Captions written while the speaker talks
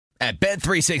At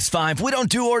Bet365, we don't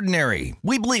do ordinary.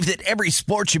 We believe that every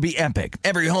sport should be epic.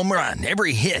 Every home run,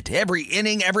 every hit, every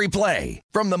inning, every play.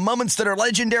 From the moments that are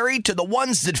legendary to the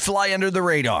ones that fly under the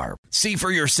radar. See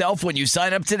for yourself when you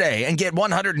sign up today and get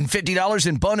 $150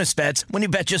 in bonus bets when you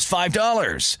bet just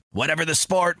 $5. Whatever the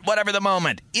sport, whatever the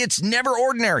moment, it's never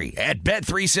ordinary at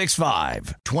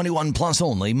Bet365. 21 plus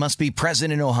only. Must be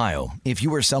present in Ohio. If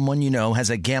you or someone you know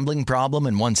has a gambling problem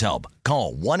and wants help,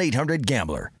 call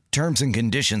 1-800-GAMBLER. Terms and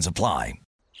conditions apply.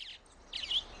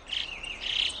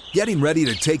 Getting ready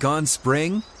to take on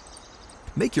spring?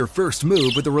 Make your first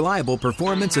move with the reliable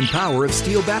performance and power of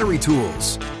Steel battery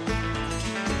tools.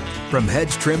 From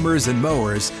hedge trimmers and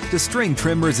mowers to string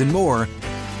trimmers and more,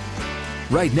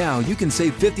 right now you can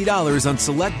save $50 on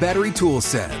select battery tool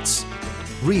sets.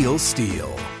 Real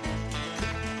Steel.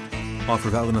 Offer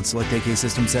valid on select AK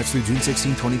system sets through June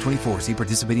 16, 2024. See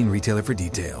participating retailer for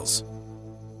details.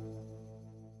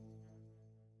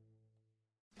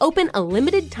 Open a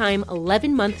limited-time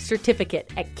 11-month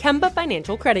certificate at Kemba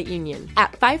Financial Credit Union.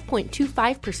 At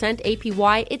 5.25%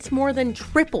 APY, it's more than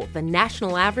triple the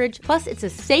national average, plus it's a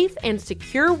safe and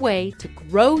secure way to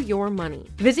grow your money.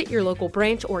 Visit your local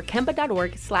branch or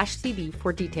kemba.org/cb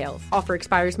for details. Offer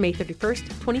expires May 31st,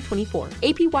 2024.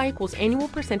 APY equals annual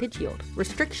percentage yield.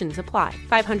 Restrictions apply.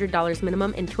 $500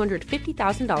 minimum and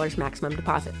 $250,000 maximum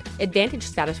deposit. Advantage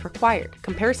status required.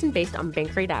 Comparison based on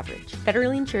bank rate average.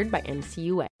 Federally insured by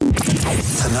NCUA.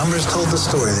 The numbers told the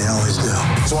story, they always do.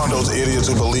 It's one of those idiots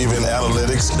who believe in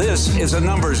analytics. This is A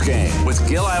Numbers Game with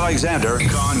Gil Alexander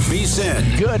on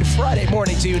VSiN. Good Friday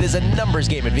morning to you. It is A Numbers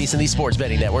Game at VSiN, the sports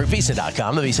betting network,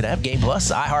 VSiN.com, the VSiN app, Game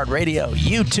Plus, iHeartRadio,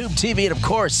 YouTube TV, and of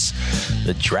course,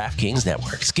 the DraftKings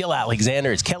Network. It's Gil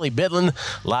Alexander. It's Kelly Bidlin,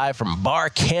 live from Bar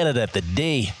Canada at the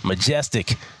D,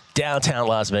 majestic downtown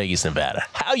Las Vegas, Nevada.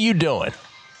 How you doing?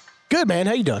 Good, man.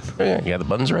 How you doing? You got the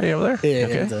buttons ready over there?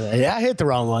 Yeah, okay. Yeah, I hit the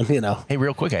wrong one, you know. Hey,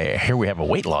 real quick, I hear we have a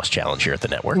weight loss challenge here at the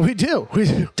network. We do.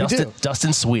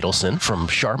 Dustin Sweetelson from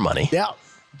Sharp Money. Yeah.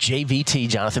 JVT,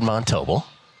 Jonathan Montobel.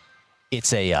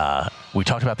 It's we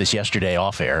talked about this yesterday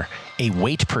off air, a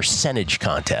weight percentage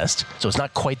contest. So it's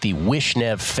not quite the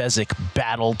Wishnev-Fezzik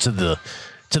battle to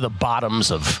the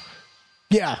bottoms of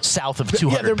south of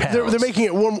 200 pounds. They're making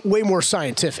it way more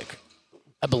scientific,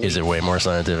 I believe. Is it way more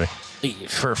scientific?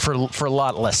 For a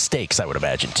lot less stakes, I would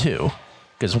imagine, too.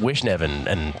 Because Wishnev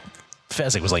and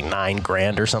Fezzik was like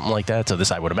 $9,000 or something like that. So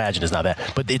this, I would imagine, is not that.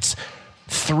 But it's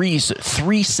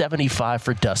 $375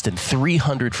 for Dustin,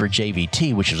 $300 for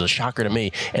JVT, which is a shocker to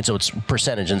me. And so it's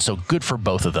percentage. And so good for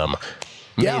both of them.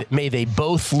 May they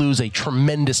both lose a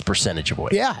tremendous percentage of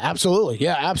weight. Yeah, absolutely.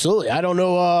 Yeah, absolutely. I don't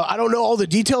know all the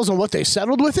details on what they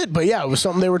settled with it, but yeah, it was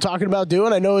something they were talking about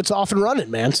doing. I know it's off and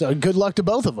running, man. So good luck to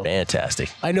both of them.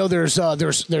 Fantastic. I know there's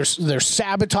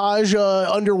sabotage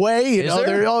underway. Is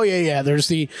there? Oh yeah. There's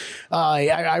the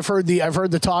I've heard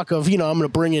the talk of I'm going to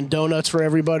bring in donuts for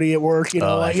everybody at work.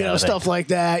 Stuff like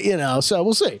that. So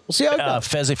we'll see. We'll see how it goes.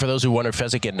 Fezzik, for those who wonder,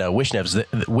 Fezzik and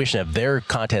Wishnev, their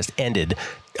contest ended.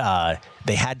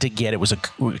 They had to get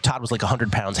Todd was like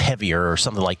 100 pounds heavier or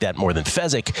something like that more than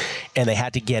Fezzik, and they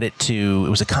had to get it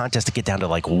was a contest to get down to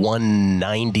like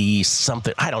 190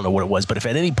 something. I don't know what it was, but if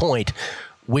at any point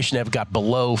Wishnev got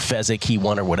below Fezzik, he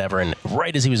won or whatever, and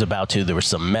right as he was about to, there was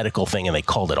some medical thing and they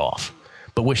called it off.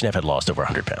 But Wishnev had lost over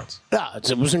 100 pounds. Yeah,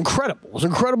 it was incredible. It was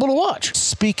incredible to watch.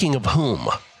 Speaking of whom,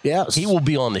 yes, he will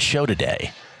be on the show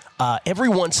today. Every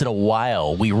once in a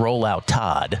while, we roll out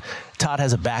Todd. Todd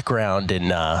has a background in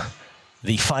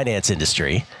the finance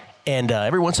industry, and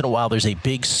every once in a while, there's a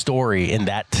big story in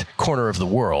that corner of the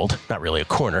world. Not really a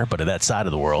corner, but in that side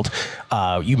of the world.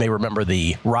 You may remember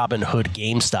the Robinhood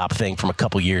GameStop thing from a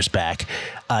couple years back.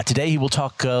 Today, he will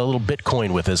talk a little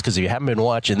Bitcoin with us, because if you haven't been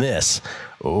watching this,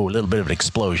 a little bit of an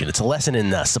explosion. It's a lesson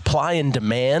in supply and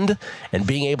demand and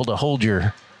being able to hold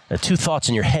your two thoughts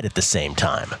in your head at the same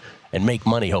time and make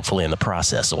money, hopefully, in the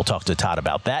process. So we'll talk to Todd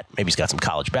about that. Maybe he's got some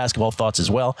college basketball thoughts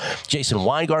as well. Jason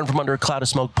Weingarten from Under a Cloud of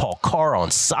Smoke. Paul Carr on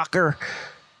soccer.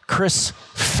 Chris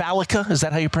Fallica, is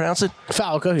that how you pronounce it?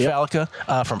 Fallica, yeah. Fallica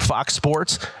from Fox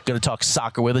Sports. Going to talk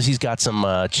soccer with us. He's got some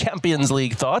Champions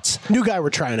League thoughts. New guy we're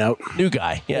trying out. New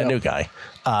guy. Yeah, yep. New guy.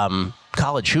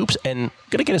 College hoops, and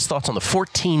going to get his thoughts on the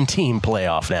 14-team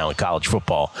playoff now in college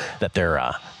football that they're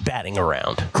batting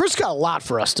around. Chris got a lot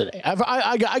for us today.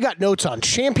 I got notes on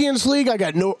Champions League. I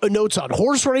got notes on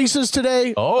horse races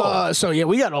today. So yeah,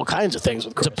 we got all kinds of things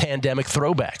with Chris. It's a pandemic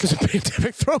throwback.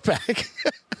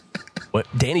 What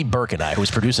Danny Burke and I, who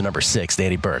was producer number 6,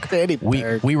 Danny Burke,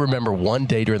 we remember one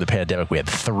day during the pandemic we had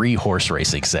 3 horse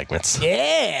racing segments.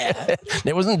 Yeah.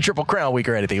 It wasn't Triple Crown week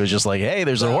or anything. It was just like, hey,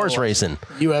 there's a horse racing.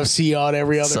 UFC on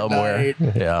every other somewhere.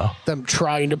 night. Yeah. Them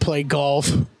trying to play golf.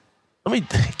 Can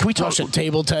we talk Russian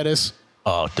table tennis?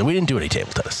 Oh, we didn't do any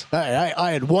table tennis.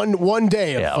 I had one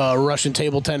day of Russian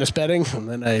table tennis betting, and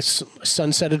then I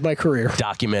sunsetted my career.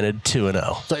 Documented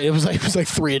 2-0. So it was like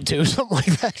 3-2, something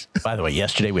like that. By the way,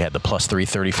 yesterday we had the plus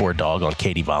 334 dog on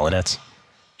Katie Volinets.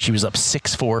 She was up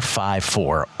 6-4,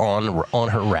 5-4 on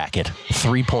her racket,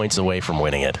 3 points away from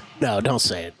winning it. No, don't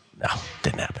say it. No,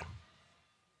 didn't happen.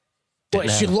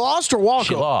 Wait, she lost or walked?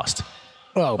 She lost.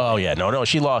 Oh yeah, no,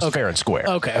 she lost fair and square.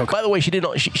 Okay. By the way, she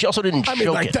didn't. She also didn't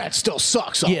choke it. That still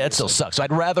sucks. Obviously. Yeah, it still sucks. So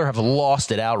I'd rather have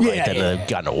lost it outright than have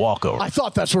gotten a walkover. I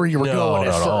thought that's where you were going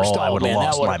at first. I would have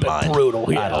lost my mind.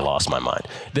 Brutal. Yeah. I'd have lost my mind.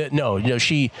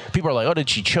 People are like, oh, did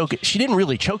she choke it? She didn't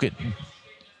really choke it.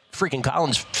 Freaking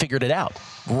Collins figured it out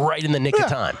right in the nick of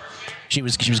time. She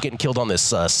was getting killed on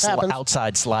this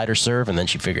outside slider serve, and then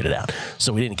she figured it out.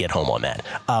 So we didn't get home on that.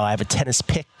 I have a tennis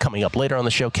pick coming up later on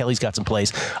the show. Kelly's got some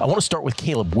plays. I want to start with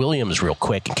Caleb Williams real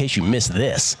quick in case you missed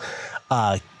this.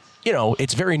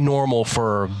 It's very normal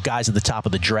for guys at the top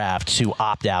of the draft to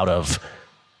opt out of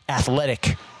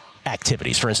athletic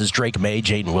activities. For instance, Drake May,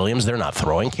 Jaden Williams, they're not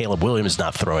throwing. Caleb Williams is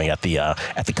not throwing at the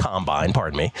combine,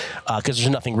 because there's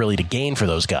nothing really to gain for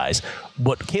those guys.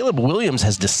 But Caleb Williams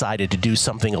has decided to do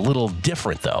something a little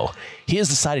different, though. He has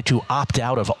decided to opt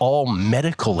out of all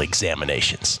medical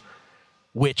examinations,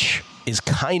 which is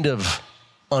kind of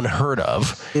unheard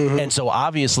of. Mm-hmm. And so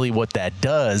obviously what that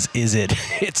does is it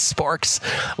sparks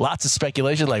lots of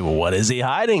speculation, like, what is he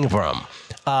hiding from?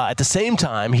 At the same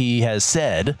time, he has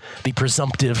said, the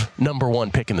presumptive number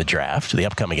 1 pick in the draft, the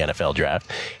upcoming NFL draft,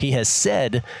 he has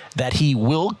said that he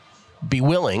will be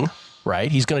willing, right?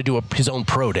 He's going to do his own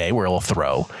pro day where he'll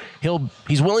throw.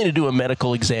 He's willing to do a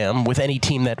medical exam with any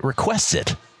team that requests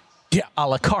it. Yeah, a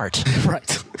la carte.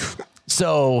 Right.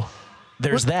 So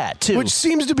there's that too, which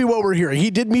seems to be what we're hearing. He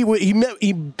did meet with.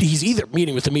 He's either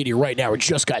meeting with the media right now or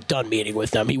just got done meeting with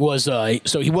them. He was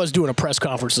doing a press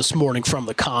conference this morning from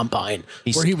the combine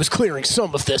where he was clearing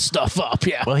some of this stuff up.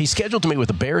 Yeah. Well, he's scheduled to meet with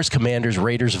the Bears, Commanders,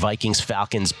 Raiders, Vikings,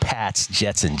 Falcons, Pats,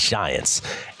 Jets, and Giants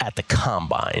at the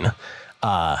combine.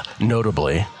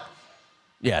 Notably.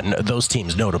 Yeah, those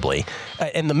teams notably.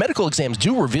 And the medical exams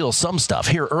do reveal some stuff.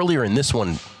 Here earlier in this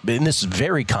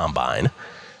very combine,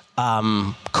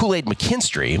 Kool-Aid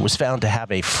McKinstry was found to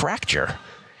have a fracture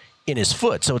in his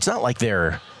foot. So it's not like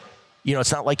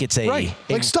it's not like it's right.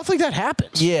 Like stuff like that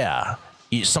happens. Yeah.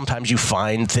 Sometimes you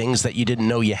find things that you didn't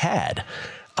know you had.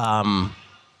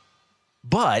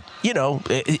 But,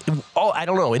 I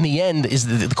don't know. In the end,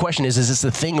 the question is this a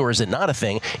thing or is it not a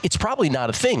thing? It's probably not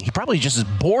a thing. He probably just is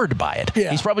bored by it. Yeah.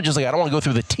 He's probably just like, I don't want to go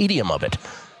through the tedium of it.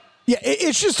 Yeah,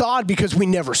 it's just odd because we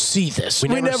never see this. We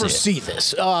never see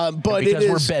this. But because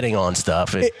we're betting on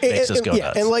stuff, it makes us go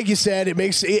nuts. And like you said, it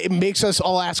makes us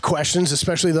all ask questions,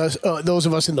 especially those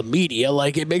of us in the media.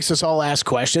 Like, it makes us all ask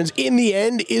questions. In the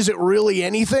end, is it really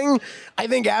anything? I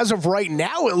think as of right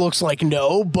now, it looks like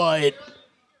no, but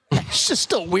it's just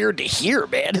still weird to hear,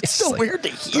 man. It's still weird to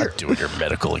hear. Start doing your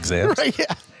medical exams. Right,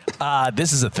 yeah.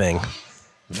 This is a thing.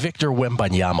 Victor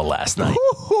Wembanyama last night.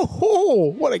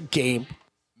 What a game.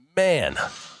 Man,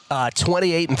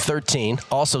 28 and 13,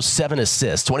 also 7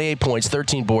 assists, 28 points,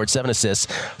 13 boards, 7 assists,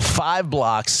 5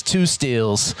 blocks, 2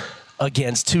 steals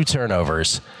against 2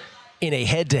 turnovers in a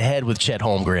head-to-head with Chet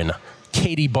Holmgren.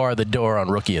 Katie bar the door on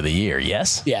Rookie of the Year,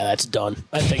 yes? Yeah, that's done.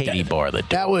 I think Katie bar the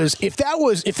door. If that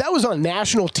was on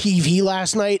national TV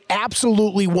last night,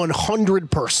 absolutely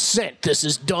 100% this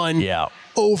is done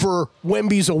over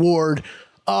Wemby's award.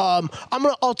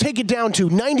 I'll take it down to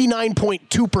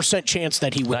 99.2% chance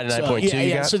that he wins.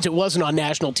 99.2. Since it wasn't on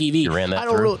national TV. You ran that I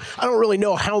don't really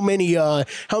know how many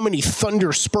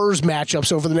Thunder Spurs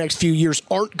matchups over the next few years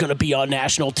aren't going to be on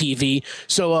national TV.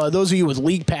 So those of you with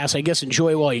League Pass, I guess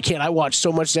enjoy while you can. I watched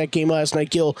so much of that game last night,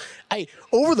 Gil.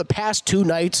 Over the past 2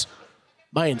 nights,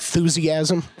 my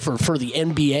enthusiasm for the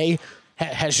NBA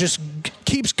has just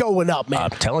keeps going up, man. I'm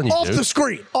telling you, off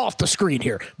the screen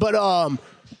here, but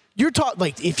you're talking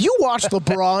like if you watch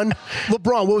LeBron,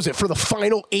 what was it for the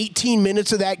final 18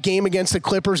 minutes of that game against the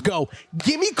Clippers? Give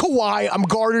me Kawhi. I'm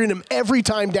guarding him every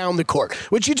time down the court,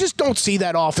 which you just don't see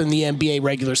that often in the NBA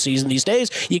regular season these days.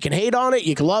 You can hate on it,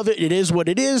 you can love it. It is what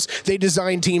it is. They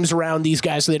design teams around these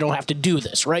guys so they don't have to do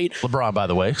this, right? LeBron, by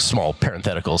the way, small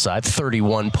parenthetical aside,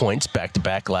 31 points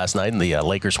back-to-back last night, and the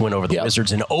Lakers win over the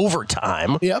Wizards in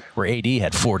overtime, where AD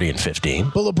had 40 and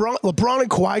 15. But LeBron and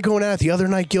Kawhi going at it the other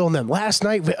night, Gil, and then last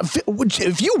night,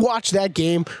 if you watch that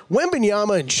game,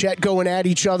 Wembanyama and Chet going at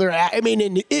each other, I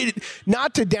mean,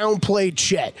 not to downplay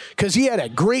Chet, because he had a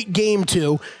great game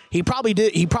too. He probably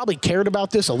did. He probably cared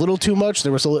about this a little too much.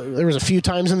 There was a few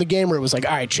times in the game where it was like,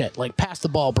 all right, Chet, like pass the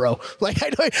ball, bro. Like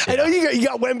I know you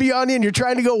got Wemby on you and you're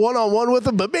trying to go one-on-one with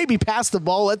him, but maybe pass the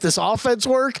ball, let this offense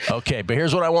work. Okay, but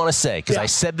here's what I want to say, because I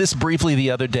said this briefly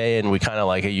the other day, and we kind of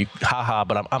like, haha,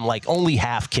 but I'm like only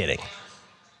half kidding.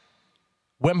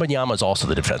 Wembanyama is also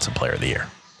the defensive player of the year,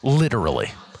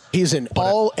 literally. He's an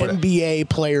all-NBA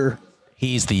player.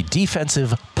 He's the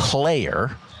defensive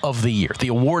player of the year. The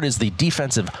award is the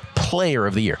defensive player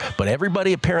of the year. But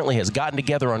everybody apparently has gotten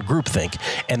together on groupthink,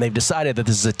 and they've decided that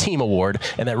this is a team award,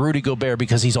 and that Rudy Gobert,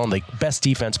 because he's on the best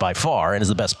defense by far and is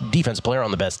the best defensive player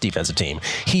on the best defensive team,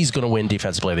 he's going to win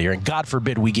defensive player of the year. And God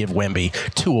forbid we give Wemby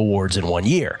 2 awards in 1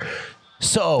 year.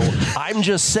 So I'm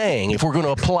just saying, if we're going to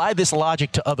apply this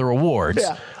logic to other awards,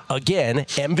 again,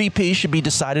 MVP should be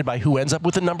decided by who ends up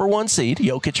with the number 1 seed,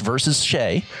 Jokic versus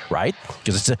Shea, right?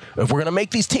 Because if we're going to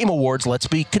make these team awards, let's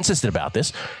be consistent about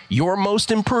this. Your most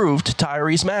improved,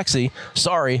 Tyrese Maxey,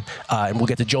 sorry, and we'll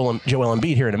get to Joel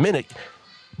Embiid here in a minute,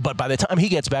 but by the time he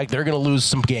gets back, they're going to lose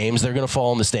some games. They're going to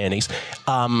fall in the standings.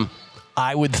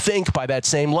 I would think by that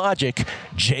same logic,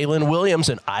 Jalen Williams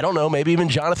and I don't know, maybe even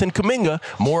Jonathan Kuminga,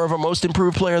 more of a most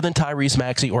improved player than Tyrese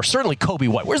Maxey, or certainly Kobe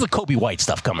White. Where's the Kobe White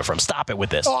stuff coming from? Stop it with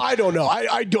this. Oh, I don't know.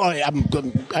 I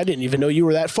didn't even know you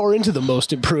were that far into the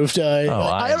most improved.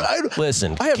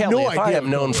 Listen, Kelly, if I am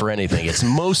known for anything, it's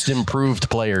most improved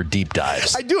player deep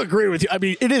dives. I do agree with you. I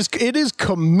mean, it is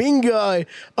Kuminga.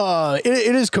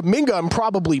 It is Kuminga I'm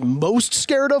probably most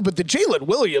scared of, but the Jalen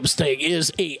Williams thing is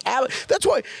that's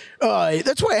why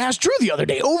I asked Drew the other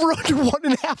day, over under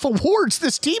 1.5 awards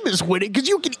this team is winning, because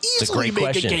you can easily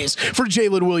make a case for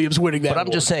Jalen Williams winning that But I'm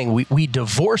award. just saying, we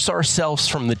divorce ourselves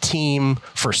from the team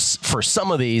for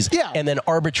some of these, and then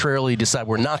arbitrarily decide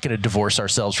we're not going to divorce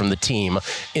ourselves from the team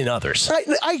in others.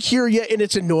 I hear you, and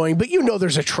it's annoying, but you know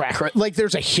there's a track record. Like,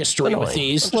 there's a history with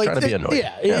these. I'm trying to be annoying.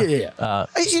 Yeah.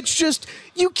 It's just,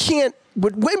 you can't.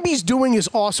 What Wemby's doing is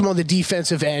awesome on the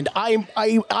defensive end. I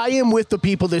am with the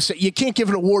people that say you can't give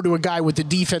an award to a guy with the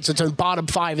defense that's in the bottom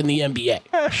 5 in the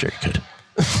NBA. Sure you could.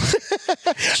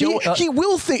 He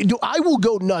will think. I will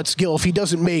go nuts, Gil, if he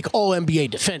doesn't make all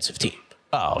NBA defensive team.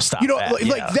 Oh, stop! You know,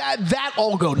 that. that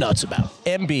I'll go nuts about.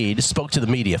 Embiid spoke to the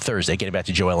media Thursday. Getting back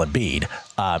to Joel Embiid,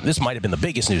 this might have been the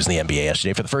biggest news in the NBA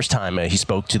yesterday. For the first time, he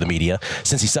spoke to the media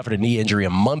since he suffered a knee injury a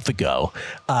month ago.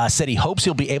 Said he hopes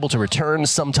he'll be able to return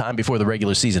sometime before the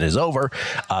regular season is over.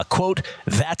 Quote,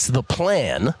 "That's the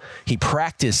plan." He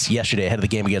practiced yesterday ahead of the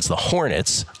game against the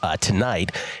Hornets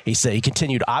tonight. He said he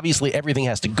continued, "Obviously, everything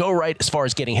has to go right as far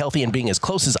as getting healthy and being as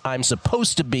close as I'm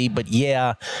supposed to be. But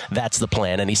yeah, that's the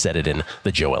plan." And he said it in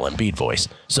the Joel Embiid voice.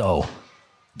 So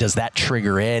does that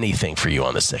trigger anything for you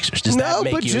on the Sixers? Does that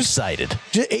make you excited?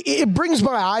 It brings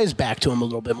my eyes back to him a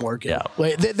little bit more. Yeah.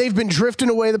 Like, they've been drifting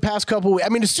away the past couple of weeks. I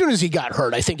mean, as soon as he got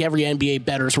hurt, I think every NBA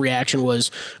bettor's reaction was,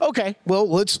 okay, well,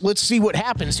 let's see what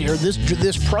happens here.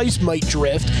 This price might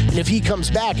drift, and if he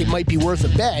comes back, it might be worth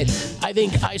a bet. I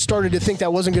think I started to think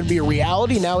that wasn't going to be a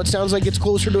reality. Now it sounds like it's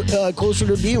closer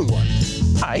to being one.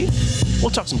 All right. We'll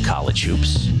talk some college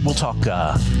hoops. We'll talk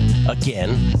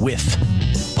again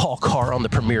with Paul Carr on the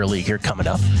Premier League here coming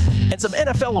up, and some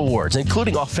NFL awards,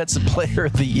 including Offensive Player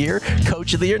of the Year,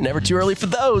 Coach of the Year. Never too early for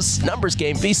those. Numbers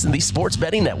Game Feast in the Sports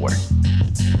Betting Network.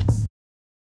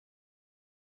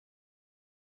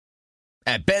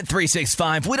 At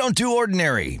Bet365, we don't do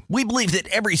ordinary. We believe that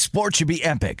every sport should be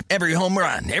epic. Every home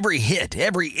run, every hit,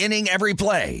 every inning, every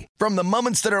play. From the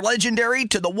moments that are legendary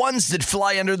to the ones that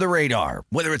fly under the radar.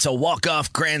 Whether it's a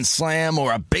walk-off grand slam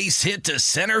or a base hit to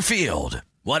center field.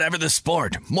 Whatever the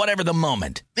sport, whatever the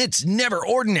moment. It's never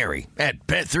ordinary at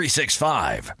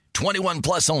Bet365. 21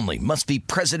 plus only. Must be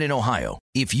present in Ohio.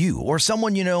 If you or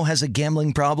someone you know has a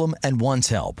gambling problem and wants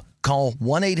help, call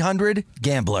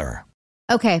 1-800-GAMBLER.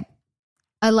 Okay.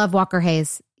 I love Walker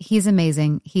Hayes. He's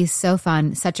amazing. He's so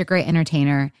fun, such a great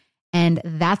entertainer. And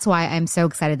that's why I'm so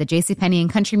excited that JCPenney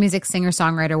and country music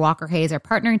singer-songwriter Walker Hayes are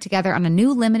partnering together on a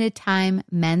new limited-time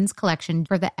men's collection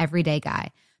for the everyday guy.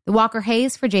 The Walker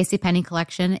Hayes for JCPenney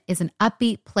collection is an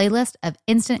upbeat playlist of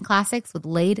instant classics with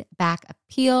laid-back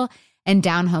appeal and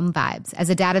down-home vibes. As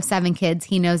a dad of 7 kids,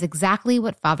 he knows exactly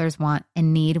what fathers want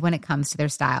and need when it comes to their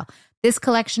style. This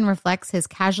collection reflects his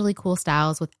casually cool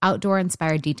styles with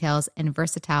outdoor-inspired details and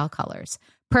versatile colors.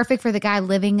 Perfect for the guy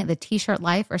living the t-shirt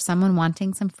life or someone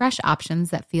wanting some fresh options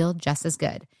that feel just as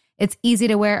good. It's easy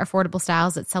to wear, affordable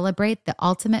styles that celebrate the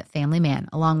ultimate family man,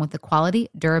 along with the quality,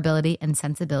 durability, and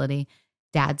sensibility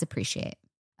dads appreciate.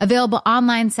 Available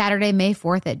online Saturday, May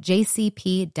 4th at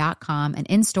jcp.com and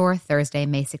in-store Thursday,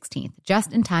 May 16th,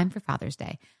 just in time for Father's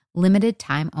Day. Limited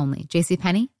time only.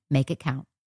 JCPenney, make it count.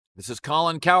 This is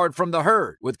Colin Cowherd from The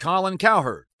Herd with Colin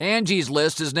Cowherd. Angie's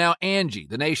List is now Angie,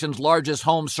 the nation's largest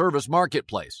home service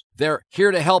marketplace. They're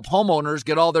here to help homeowners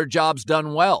get all their jobs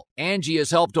done well. Angie has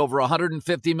helped over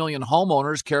 150 million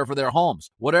homeowners care for their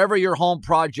homes. Whatever your home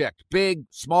project, big,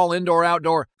 small, indoor,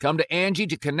 outdoor, come to Angie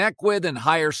to connect with and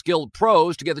hire skilled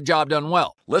pros to get the job done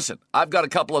well. Listen, I've got a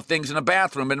couple of things in a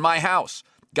bathroom in my house.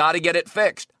 Got to get it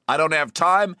fixed. I don't have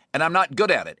time, and I'm not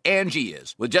good at it. Angie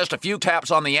is. With just a few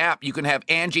taps on the app, you can have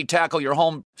Angie tackle your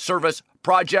home service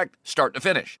project start to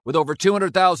finish. With over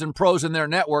 200,000 pros in their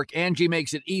network, Angie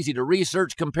makes it easy to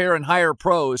research, compare, and hire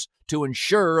pros to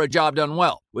ensure a job done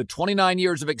well. With 29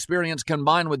 years of experience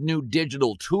combined with new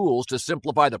digital tools to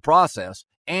simplify the process,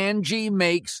 Angie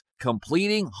makes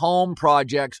completing home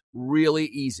projects really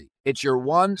easy. It's your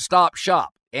one-stop shop.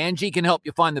 Angie can help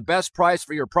you find the best price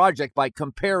for your project by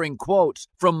comparing quotes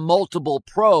from multiple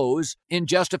pros in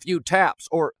just a few taps,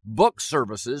 or book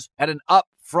services at an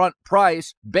upfront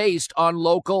price based on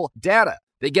local data.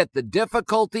 They get the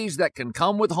difficulties that can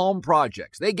come with home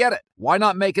projects. They get it. Why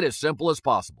not make it as simple as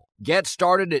possible? Get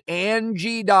started at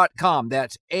Angie.com.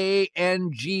 That's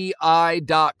ANGI.com,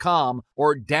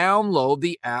 or download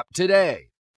the app today.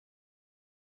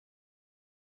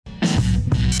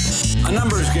 A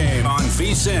numbers game on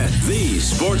VSiN, the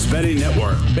Sports Betting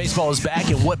Network. Baseball is back,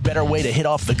 and what better way to hit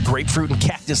off the grapefruit and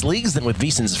cactus leagues than with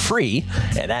VSiN's free,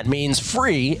 and that means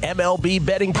free MLB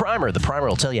betting primer. The primer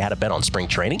will tell you how to bet on spring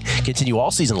training. Continue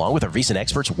all season long with our VSiN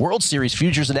experts' World Series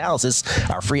futures analysis.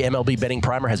 Our free MLB betting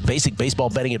primer has basic baseball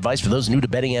betting advice for those new to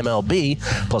betting MLB,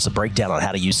 plus a breakdown on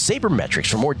how to use sabermetrics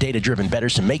for more data-driven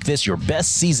bettors to make this your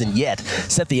best season yet.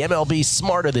 Set the MLB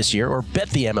smarter this year, or bet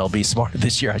the MLB smarter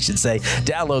this year, I should say.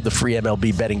 Download the free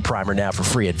MLB betting primer now for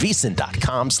free at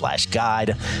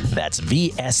vsin.com/guide. That's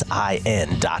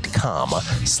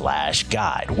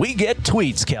VSIN.com/guide. We get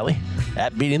tweets, Kelly,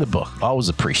 at Beating the Book. Always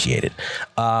appreciated.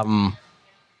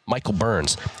 Michael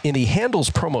Burns. In the Handles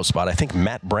promo spot, I think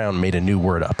Matt Brown made a new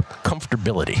word up.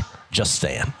 Comfortability. Just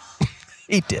saying.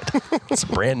 He did. It's a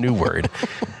brand new word.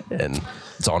 And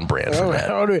it's on brand for Matt.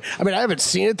 I mean, I haven't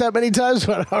seen it that many times,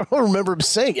 but I don't remember him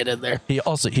saying it in there. He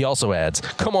also adds,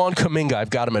 come on, Kuminga. I've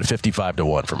got him at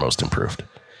 55-1 for most improved.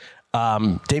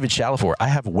 David Shalafor, I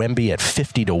have Wemby at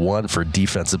 50-1 for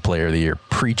Defensive Player of the Year.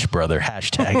 Preach, brother.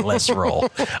 Hashtag let's roll.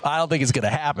 I don't think it's going to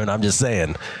happen. I'm just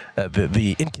saying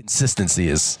the inconsistency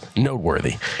is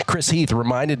noteworthy. Chris Heath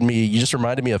you just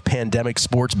reminded me of pandemic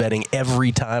sports betting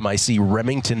every time I see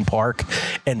Remington Park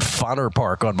and Fonner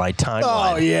Park on my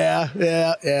timeline. Oh, yeah.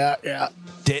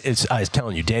 I was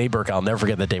telling you, Danny Burke, I'll never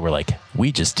forget that day. We're like,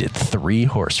 we just did 3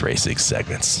 horse racing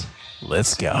segments.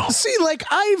 Let's go. See, like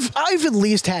I've at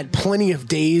least had plenty of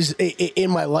days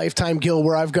in my lifetime, Gil,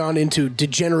 where I've gone into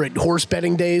degenerate horse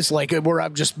betting days, like where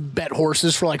I've just bet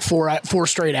horses for like four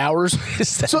straight hours.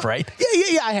 Is that right?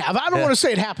 Yeah, I have. I don't want to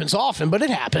say it happens often, but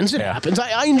it happens. It happens.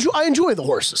 I enjoy the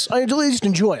horses. I just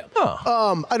enjoy them.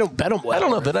 Oh. I don't bet them well. I don't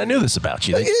know that I knew this about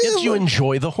you. Yes, you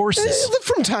enjoy the horses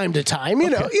from time to time. You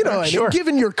know, sure.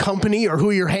 Given your company or who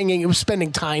you're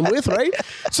spending time with, right?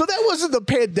 So that wasn't the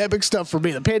pandemic stuff for me.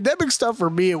 The pandemic stuff for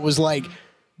me, it was like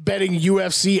betting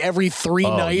UFC every 3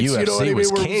 nights. UFC, you know what I mean?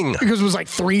 was king. Because it was like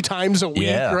 3 times a week,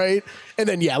 right? And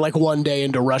then like one day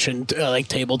into Russian like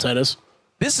table tennis.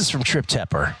 This is from Trip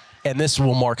Tepper. And this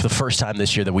will mark the first time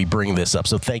this year that we bring this up.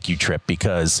 So thank you, Trip,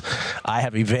 because I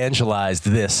have evangelized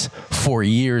this for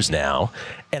years now.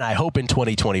 And I hope in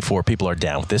 2024 people are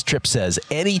down with this. Trip says,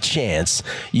 any chance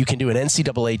you can do an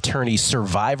NCAA tourney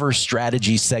survivor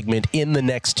strategy segment in the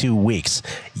next 2 weeks?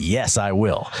 Yes, I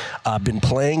will. I've been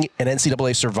playing an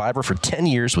NCAA survivor for 10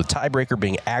 years with tiebreaker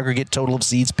being aggregate total of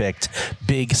seeds picked,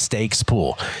 big stakes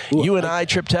pool. You and I,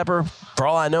 Trip Tepper, for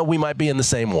all I know, we might be in the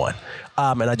same one.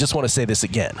 And I just want to say this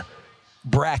again.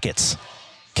 Brackets.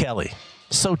 Kelly,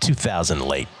 so 2000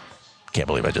 late. Can't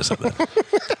believe I just said that.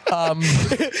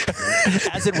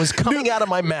 As it was coming out of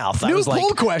my mouth, I was like, new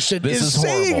poll question, this is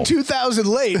saying horrible. 2000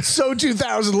 late, so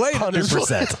 2000 late.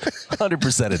 100%.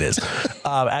 100% it is.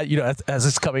 As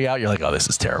it's coming out, you're like, oh, this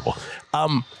is terrible.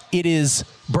 It is,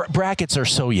 brackets are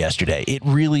so yesterday. It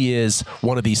really is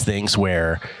one of these things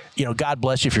where, God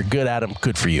bless you if you're good at them,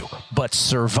 good for you. But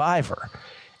Survivor,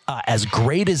 as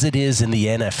great as it is in the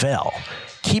NFL,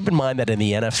 keep in mind that in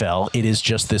the NFL, it is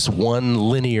just this one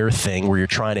linear thing where you're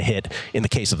trying to hit, in the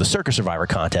case of the Circa Survivor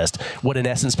contest, what in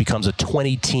essence becomes a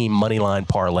 20-team moneyline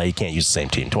parlay. You can't use the same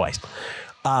team twice.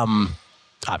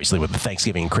 Obviously, with the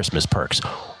Thanksgiving and Christmas perks.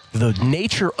 the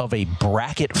nature of a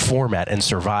bracket format and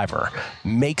Survivor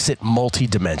makes it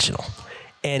multi-dimensional.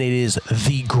 And it is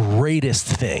the greatest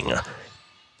thing.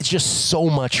 It's just so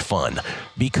much fun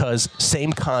because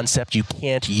same concept, you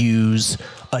can't use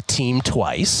a team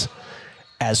twice.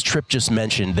 As Tripp just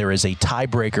mentioned, there is a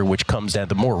tiebreaker which comes down.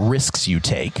 The more risks you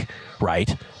take,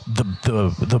 right,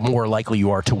 the more likely you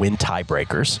are to win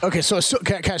tiebreakers. Okay, so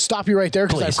can I stop you right there?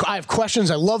 Because I have questions.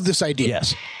 I love this idea.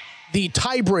 Yes. The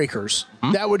tiebreakers,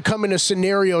 that would come in a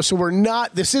scenario. So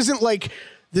this isn't like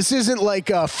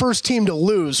first team to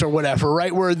lose or whatever,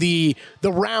 right? Where the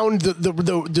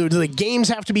games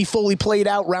have to be fully played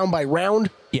out round by round.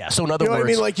 Yeah. So in other words, what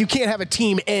I mean, like you can't have a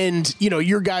team end,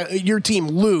 your team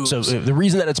lose. So the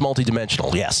reason that it's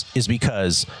multidimensional, yes, is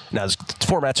because now the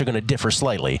formats are going to differ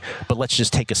slightly, but let's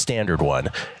just take a standard one.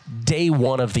 Day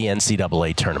one of the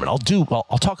NCAA tournament.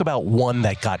 I'll talk about one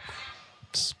that got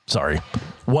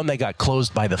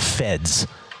closed by the feds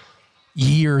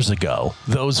years ago.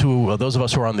 Those of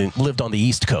us who lived on the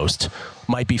East Coast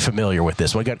might be familiar with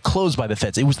this. When it got closed by the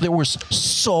feds, there was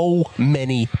so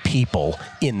many people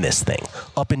in this thing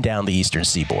up and down the Eastern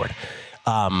Seaboard,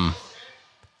 and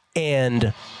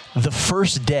the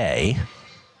first day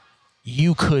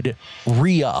you could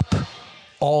re-up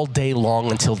all day long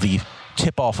until the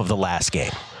tip-off of the last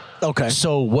game. Okay.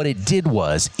 So what it did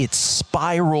was it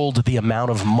spiraled the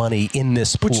amount of money in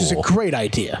this pool. Which is a great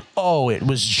idea. Oh, it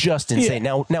was just insane.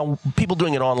 Yeah. Now people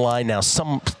doing it online now.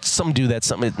 Some do that.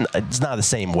 Some it's not the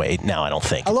same way now. I don't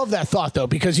think. I love that thought though,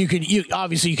 because you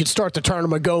could start the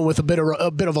tournament going with a bit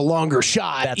of a longer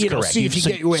shot. That's correct. See if you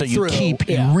get your way through.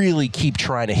 You really keep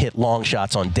trying to hit long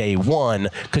shots on day one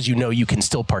because you can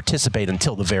still participate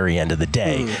until the very end of the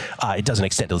day. It doesn't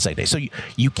extend to the second day. So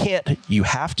you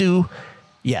have to.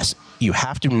 Yes, you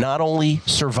have to not only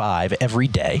survive every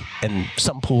day, and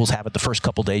some pools have it the first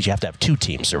couple days, you have to have 2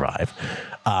 teams survive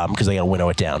because they got to winnow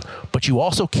it down. But you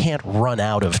also can't run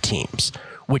out of teams,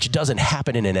 which doesn't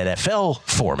happen in an NFL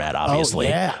format, obviously. Oh,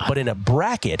 yeah. But in a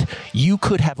bracket, you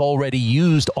could have already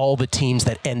used all the teams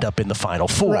that end up in the Final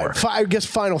Four. Right. I guess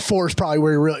Final Four is probably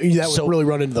where would really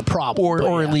run into the problem.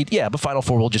 Or Elite, but Final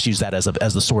Four, we'll just use that as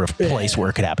the sort of place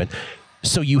where it could happen.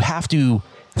 So you have to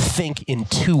think in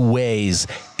 2 ways,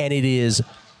 and it is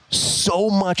so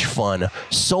much fun,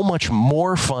 so much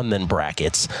more fun than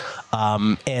brackets.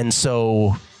 And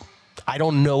so I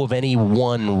don't know of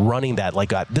anyone running that.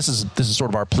 Like this is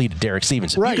sort of our plea to Derek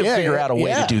Stevens. If you can figure out a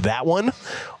way to do that one,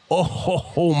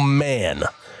 oh man.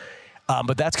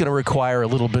 But that's going to require a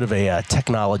little bit of a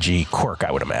technology quirk,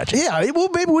 I would imagine. Yeah, well,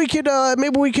 maybe we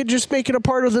could just make it a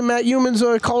part of the Matt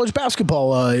Youmans college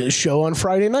basketball show on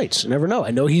Friday nights. You never know.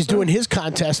 I know he's doing his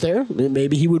contest there.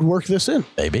 Maybe he would work this in.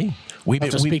 Maybe. We've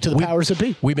been speak to the powers that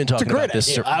be. We've been talking about this.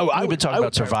 We've been talking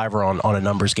about Survivor on a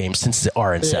numbers game since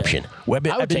our inception. Yeah.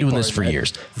 I've been doing this for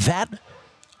years.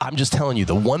 I'm just telling you,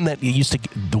 the one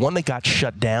that got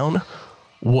shut down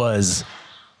was,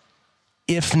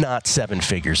 if not 7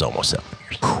 figures, almost 7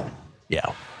 figures.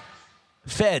 Yeah.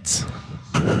 Feds.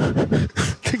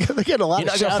 They get a lot. You're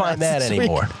not going to find that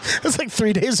anymore. It's like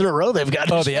 3 days in a row they've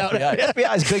got. Oh, the FBI.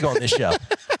 FBI's big on this show.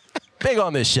 Big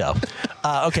on this show.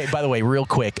 Okay, by the way, real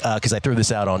quick, because I threw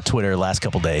this out on Twitter last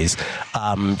couple days.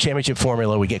 Championship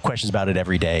formula, we get questions about it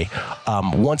every day.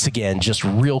 Once again, just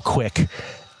real quick,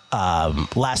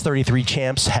 last 33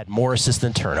 champs had more assists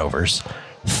than turnovers.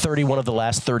 31 of the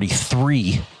last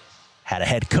 33 had a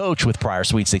head coach with prior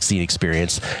Sweet 16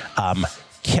 experience.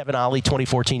 Kevin Ollie,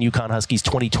 2014 UConn Huskies,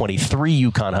 2023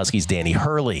 UConn Huskies, Danny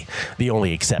Hurley, the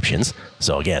only exceptions.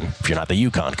 So again, if you're not the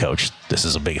UConn coach, this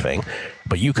is a big thing.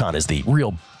 But UConn is the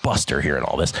real buster here in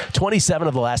all this. 27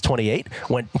 of the last 28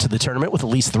 went into the tournament with at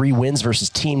least 3 wins versus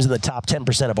teams in the top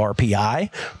 10% of RPI.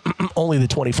 Only the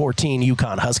 2014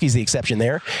 UConn Huskies, the exception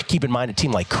there. Keep in mind, a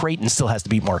team like Creighton still has to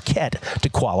beat Marquette to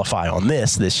qualify on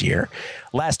this year.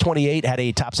 Last 28 had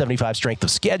a top 75 strength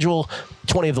of schedule.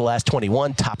 20 of the last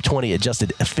 21, top 20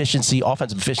 adjusted efficiency,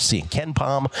 offensive efficiency in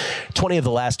KenPom. 20 of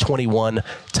the last 21,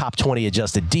 top 20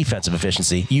 adjusted defensive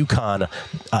efficiency. UConn,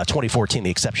 2014, the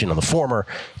exception on the former.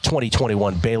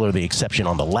 2021, Baylor, the exception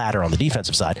on the latter on the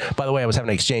defensive side. By the way, I was having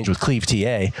an exchange with Cleve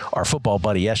TA, our football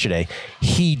buddy, yesterday.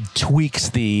 He tweaks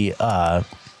the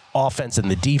offense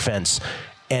and the defense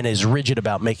and is rigid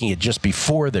about making it just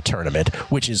before the tournament,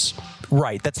 which is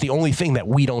right. That's the only thing that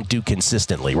we don't do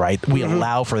consistently, right? We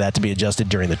allow for that to be adjusted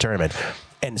during the tournament.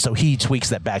 And so he tweaks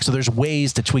that back. So there's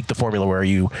ways to tweak the formula where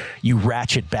you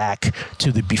ratchet back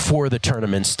to the before the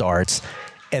tournament starts.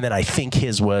 And then I think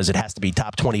his was it has to be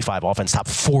top 25 offense, top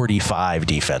 45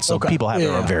 defense. So people have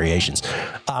their own variations.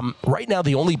 Right now,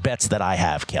 the only bets that I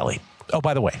have, Kelly, Oh,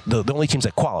 by the way, the only teams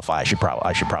that qualify, I should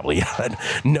probably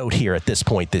note here at this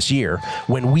point this year,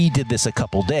 when we did this a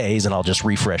couple days, and I'll just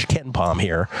refresh Ken Palm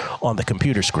here on the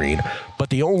computer screen, but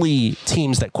the only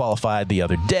teams that qualified the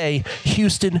other day,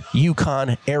 Houston,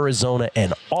 UConn, Arizona,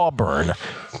 and Auburn.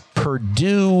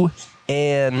 Purdue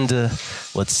and,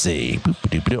 let's see,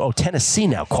 Tennessee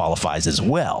now qualifies as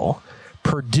well.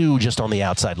 Purdue just on the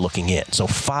outside looking in. So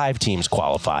 5 teams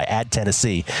qualify. Add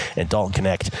Tennessee and Dalton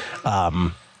Connect.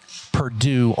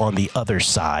 Purdue on the other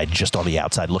side, just on the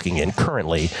outside looking in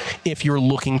currently, if you're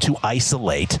looking to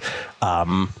isolate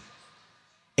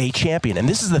a champion. And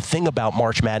this is the thing about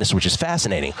March Madness, which is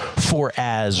fascinating. For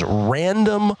as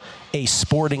random a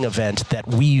sporting event that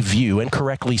we view, and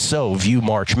correctly so, view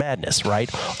March Madness, right?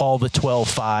 All the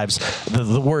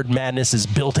 12-5s, the word madness is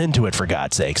built into it, for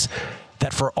God's sakes.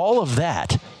 That for all of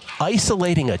that,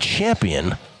 isolating a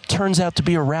champion turns out to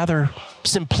be a rather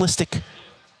simplistic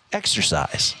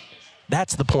exercise.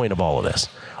 That's the point of all of this.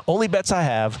 Only bets I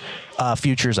have,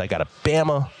 futures. I got a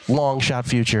Bama long shot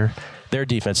future. Their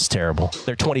defense is terrible.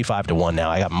 They're 25-1 now.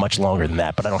 I got much longer than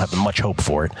that, but I don't have much hope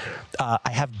for it.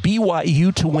 I have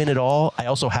BYU to win it all. I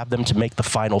also have them to make the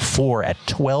Final Four at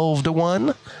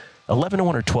 12-1.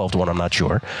 11-1 or 12-1, I'm not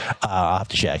sure. I'll have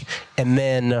to check. And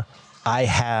then I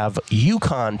have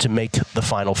UConn to make the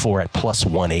Final Four at plus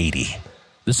 180.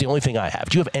 This is the only thing I have.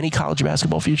 Do you have any college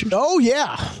basketball futures? Oh,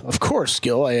 yeah. Of course,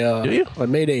 Gil. Do you? I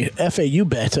made a FAU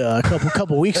bet a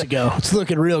couple weeks ago. It's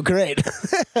looking real great.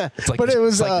 It's like, it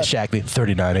was like the Shaq,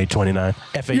 39-8-29.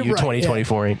 FAU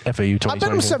 20-24. FAU 20-24. I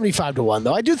bet it was 75-1,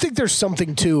 though. I do think there's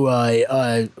something to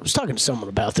I was talking to someone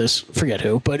about this. Forget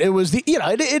who. But it was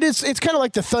it's kind of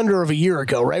like the Thunder of a year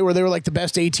ago, right? Where they were like the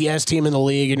best ATS team in the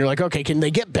league. And you're like, okay, can they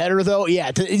get better, though?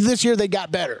 Yeah. This year they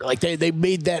got better. Like they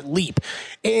made that leap.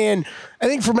 And I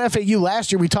think from FAU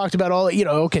last year, we talked about all,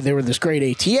 okay, they were this great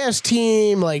ATS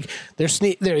team. Like they're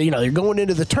going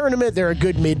into the tournament. They're a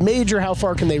good mid-major. How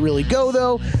far can they really go,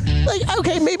 though? Like,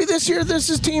 okay, maybe this year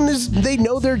they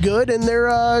know they're good and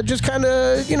they're just kind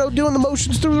of, doing the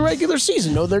motions through the regular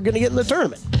season. Know they're going to get in the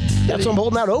tournament. That's what I'm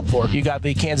holding out hope for. You got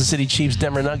the Kansas City Chiefs,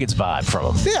 Denver Nuggets vibe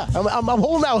from them. Yeah, I'm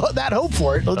holding out that hope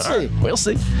for it. Let's see. We'll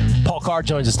see. Paul Carr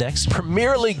joins us next.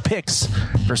 Premier League picks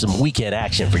for some weekend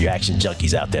action for your action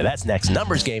junkies out there. That's next.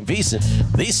 Numbers Game, VSiN,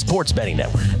 the Sports Betting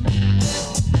Network.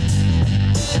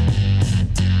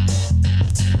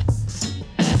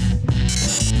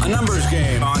 A numbers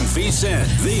game on VSiN,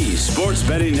 the Sports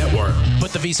Betting Network.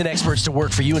 Put the VSiN experts to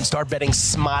work for you and start betting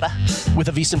smarter with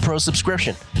a VSiN Pro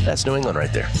subscription. That's New England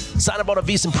right there. Sign up on a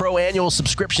VSiN Pro annual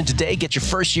subscription today. Get your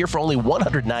first year for only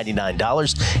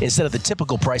 $199 instead of the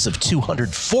typical price of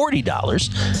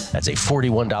 $240. That's a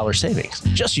 $41 savings.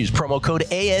 Just use promo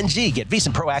code ANG. Get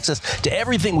VSiN Pro access to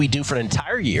everything we do for an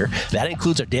entire year. That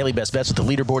includes our daily best bets with the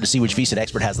leaderboard to see which VSiN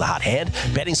expert has the hot hand,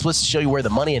 betting splits to show you where the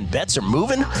money and bets are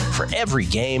moving for every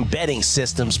game, betting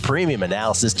systems, premium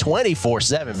analysis,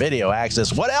 24/7 video access.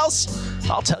 What else?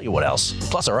 I'll tell you what else.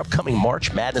 Plus our upcoming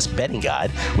March Madness betting guide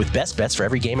with best bets for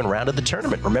every game and round of the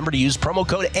tournament. Remember to use promo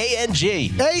code ANG.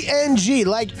 ANG,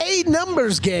 like a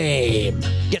numbers game.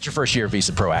 Get your first year of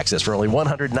VSiN Pro access for only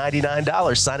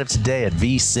 $199. Sign up today at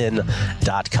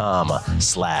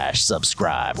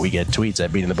vsin.com/subscribe. We get tweets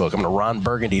at Beating the Book. I'm going to Ron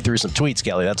Burgundy through some tweets,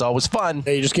 Kelly. That's always fun.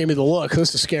 Hey, you just gave me the look.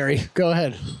 This is scary. Go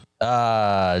ahead.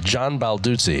 John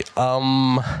Balduzzi.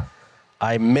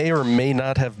 I may or may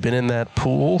not have been in that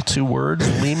pool. 2 words.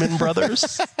 Lehman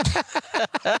Brothers.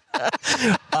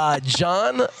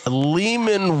 John,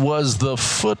 Lehman was the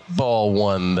football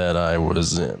one that I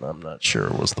was in. I'm not sure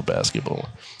it was the basketball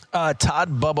one.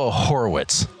 Todd Bubba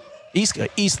Horowitz. East.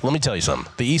 Let me tell you something.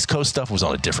 The East Coast stuff was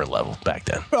on a different level back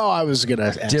then. Oh, I was going to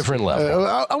ask. Different level.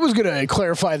 I was going to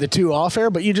clarify the two off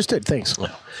air, but you just did. Thanks.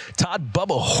 Todd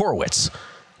Bubba Horowitz.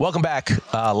 Welcome back.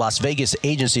 Las Vegas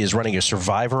agency is running a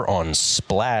Survivor on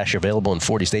Splash, available in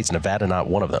 40 states, Nevada not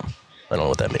one of them. I don't know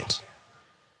what that means.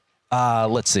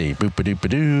 Let's see.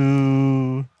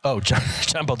 Boop-a-doop-a-doo. Oh, John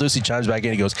Balduzzi chimes back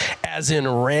in. He goes, as in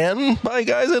ran by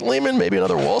guys at Lehman, maybe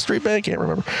another Wall Street bank. Can't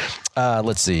remember.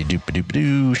 Let's see.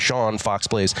 Doop-a-doop-a-doo. Sean Fox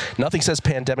plays. Nothing says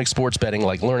pandemic sports betting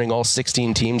like learning all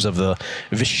 16 teams of the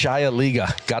Vysshaya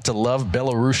Liga. Got to love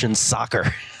Belarusian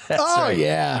soccer. Right.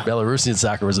 Yeah. Belarusian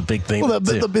soccer was a big thing. Well,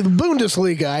 the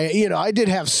Bundesliga, I did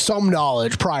have some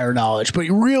prior knowledge, but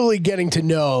really getting to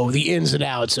know the ins and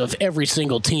outs of every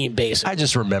single team, basically. I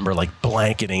just remember like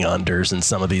blanketing unders in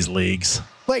some of these leagues.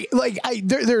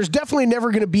 There's definitely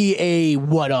never going to be a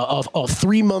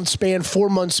 3-month span,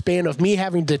 4-month span of me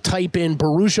having to type in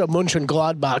Borussia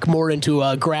Mönchengladbach more into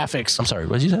graphics. I'm sorry,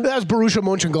 what did you say? That's Borussia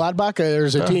Mönchengladbach.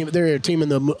 There's a team. They're a team in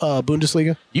the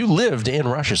Bundesliga. You lived in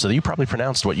Russia, so you probably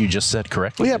pronounced what you just said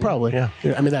correctly. Yeah, probably. Yeah.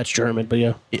 I mean, that's German, but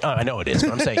yeah. I know it is.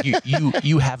 But I'm saying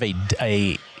you have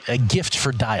a gift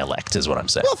for dialect, is what I'm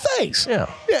saying. Well, thanks.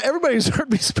 Yeah. Everybody's heard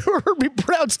me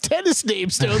pronounce tennis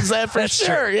names, knows that for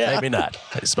sure. True. Yeah. Maybe not.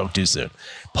 I spoke too soon.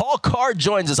 Paul Card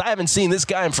joins us. I haven't seen this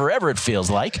guy in forever, it feels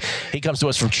like. He comes to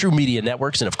us from True Media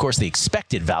Networks and, of course, the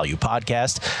Expected Value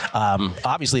podcast.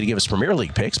 Obviously to give us Premier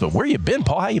League picks, but where you been,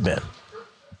 Paul? How you been?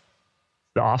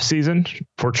 The off season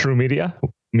for True Media,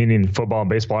 meaning football and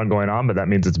baseball aren't going on, but that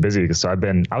means it's busy. So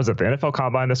I was at the NFL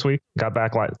Combine this week, got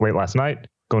back late last night,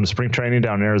 going to spring training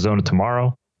down in Arizona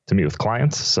tomorrow to meet with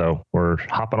clients. So we're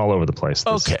hopping all over the place.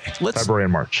 Okay. February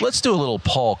and March. Let's do a little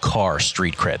Paul Carr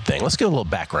street cred thing. Let's get a little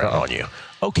background on you.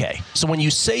 Okay. So when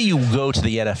you say you go to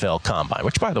the NFL Combine,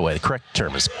 which, by the way, the correct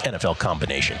term is NFL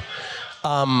combination,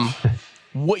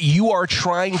 what you are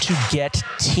trying to get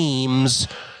teams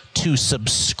to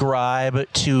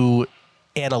subscribe to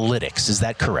analytics. Is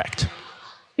that correct?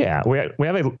 Yeah, we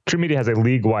have True Media has a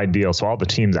league-wide deal, so all the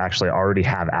teams actually already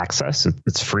have access.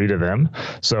 It's free to them.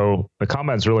 So the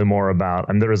Combine is really more about,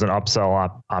 there is an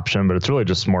upsell option, but it's really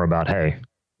just more about, hey,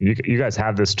 you guys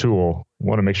have this tool. We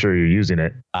want to make sure you're using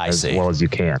it as well as you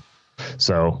can.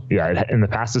 So yeah, in the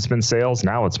past it's been sales.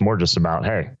 Now it's more just about,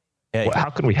 hey, how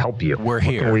can we help you? We're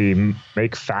here. What can we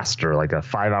make faster, like a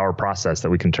 5-hour process that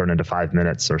we can turn into 5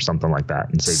 minutes or something like that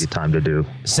and save you time to do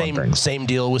same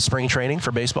deal with spring training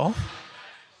for baseball?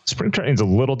 Spring training is a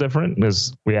little different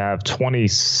because we have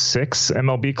 26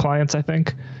 MLB clients, I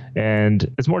think,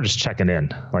 and it's more just checking in.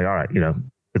 Like, all right,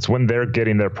 it's when they're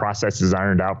getting their processes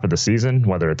ironed out for the season,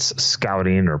 whether it's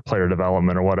scouting or player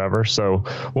development or whatever. So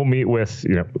we'll meet with,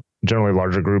 generally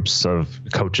larger groups of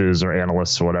coaches or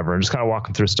analysts or whatever, and just kind of walk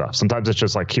them through stuff. Sometimes it's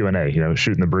just like Q&A,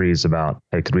 shooting the breeze about,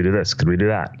 hey, could we do this? Could we do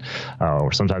that?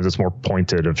 Or sometimes it's more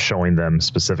pointed of showing them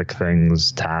specific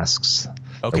things, tasks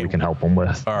that we can help them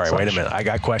with. All right, wait a minute. I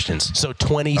got questions. So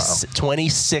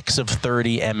 26 of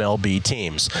 30 MLB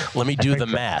teams. Let me do the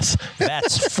math.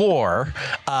 That's 4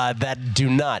 that do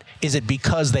not. Is it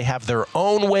because they have their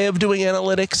own way of doing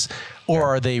analytics, or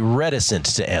are they reticent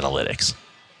to analytics?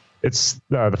 It's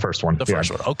the first one. The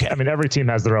first one. Okay. Every team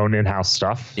has their own in-house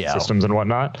stuff, systems and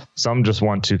whatnot. Some just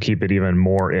want to keep it even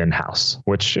more in-house,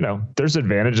 which, there's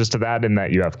advantages to that in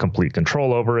that you have complete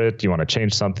control over it. You want to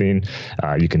change something,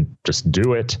 you can just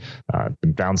do it. The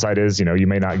downside is, you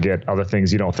may not get other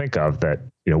things you don't think of that,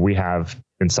 we have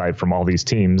insight from all these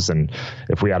teams. And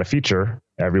if we add a feature,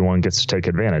 everyone gets to take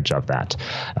advantage of that.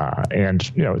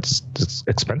 And, it's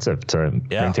expensive to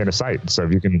maintain a site. So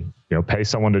if you can, pay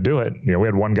someone to do it, we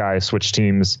had one guy switch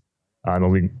teams in the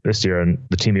league this year, and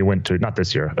the team he went to, not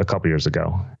this year, a couple years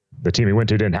ago, the team he went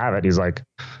to didn't have it. He's like,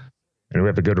 and we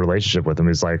have a good relationship with him.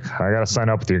 He's like, I got to sign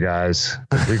up with you guys.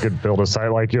 We could build a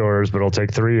site like yours, but it'll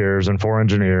take 3 years and 4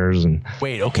 engineers. And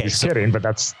wait, okay. He's kidding, but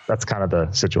that's kind of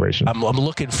the situation. I'm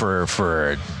looking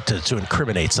to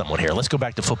incriminate someone here. Let's go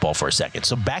back to football for a second.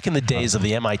 So back in the days of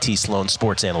the MIT Sloan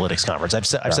Sports Analytics Conference, I've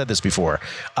said this before.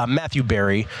 Matthew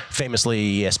Berry,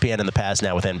 famously ESPN in the past,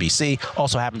 now with NBC,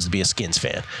 also happens to be a Skins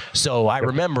fan. So I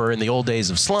remember in the old days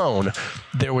of Sloan,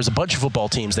 there was a bunch of football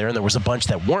teams there, and there was a bunch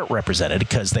that weren't represented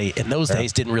because they, in those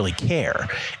days, didn't really care.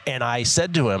 And I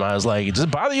said to him, I was like, does it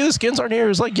bother you the Skins aren't here? He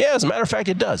was like, yeah, as a matter of fact,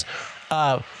 it does.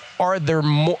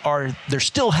 There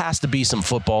still has to be some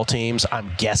football teams,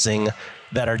 I'm guessing,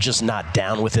 that are just not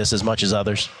down with this as much as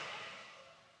others?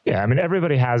 Yeah,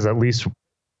 everybody has at least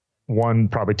one,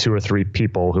 probably 2 or 3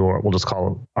 people who we'll just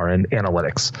call are in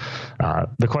analytics.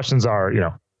 The questions are,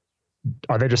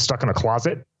 are they just stuck in a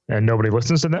closet and nobody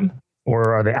listens to them?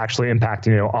 Or are they actually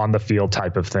impacting, on the field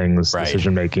type of things,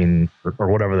 decision making,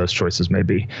 or whatever those choices may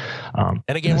be? And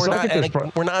again,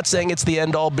 we're not saying it's the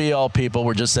end all be all, people.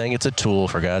 We're just saying it's a tool,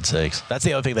 for God's sakes. That's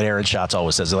the other thing that Aaron Schatz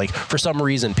always says. Like, for some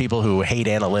reason, people who hate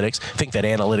analytics think that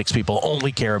analytics people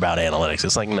only care about analytics.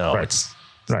 It's like, no, it's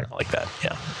not like that.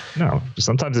 Yeah. No,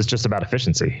 sometimes it's just about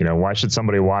efficiency. Why should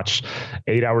somebody watch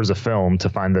 8 hours of film to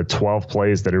find the 12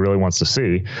 plays that he really wants to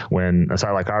see when a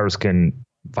site like ours can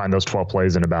find those 12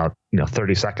 plays in about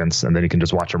 30 seconds, and then you can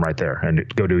just watch them right there and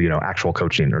go do actual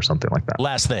coaching or something like that.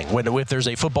 Last thing, if there's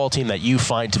a football team that you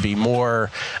find to be more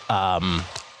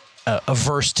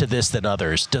averse to this than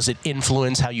others, does it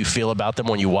influence how you feel about them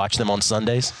when you watch them on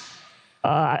Sundays?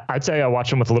 I'd say I watch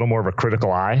them with a little more of a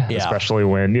critical eye, especially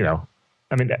when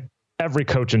every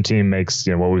coach and team makes,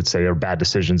 what we would say are bad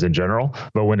decisions in general.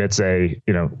 But when it's a,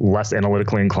 less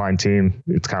analytically inclined team,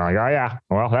 it's kind of like, oh yeah,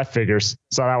 well, that figures.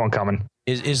 Saw that one coming.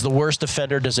 Is the worst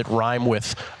defender, does it rhyme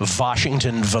with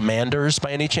Washington Vermanders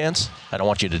by any chance? I don't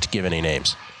want you to give any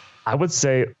names. I would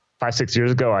say 5-6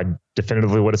 years ago, I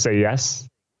definitively would have said yes.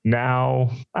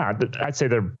 Now, I'd say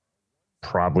they're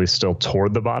probably still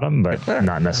toward the bottom, but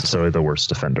not necessarily the worst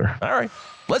defender. All right.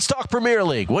 Let's talk Premier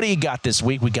League. What do you got this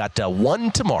week? We got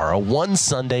one tomorrow, one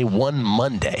Sunday, one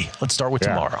Monday. Let's start with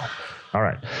tomorrow. All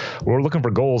right. We're looking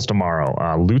for goals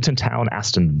tomorrow. Luton Town,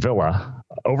 Aston Villa,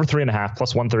 over 3.5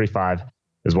 plus 135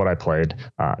 is what I played.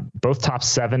 Both top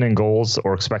 7 in goals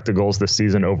or expected goals this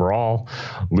season overall.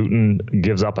 Luton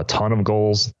gives up a ton of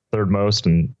goals, third most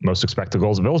and most expected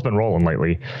goals. Villa's been rolling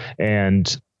lately.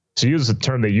 And to use a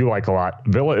term that you like a lot,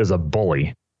 Villa is a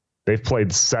bully. They've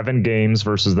played 7 games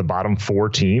versus the bottom 4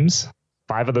 teams.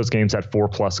 5 of those games had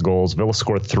 4+ goals. Villa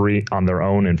scored 3 on their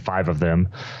own in 5 of them.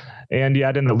 And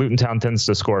yet in the Luton Town tends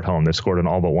to score at home. They've scored in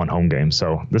all but 1 home game.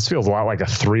 So this feels a lot like a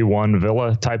 3-1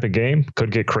 Villa type of game.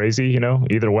 Could get crazy,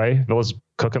 either way. Villa's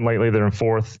cooking lately. They're in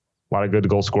 4th. A lot of good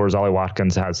goal scorers. Ollie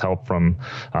Watkins has help from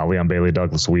Leon Bailey,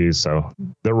 Douglas Luiz. So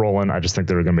they're rolling. I just think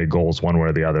there are going to be goals one way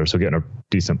or the other. So getting a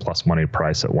decent plus money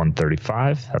price at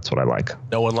 135. That's what I like.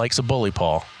 No one likes a bully,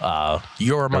 Paul.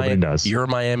 Your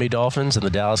Miami Dolphins and the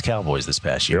Dallas Cowboys this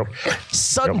past year. Yep.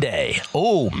 Sunday. Yep.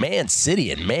 Oh, Man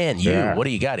City and Man U. Yeah. What do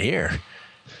you got here?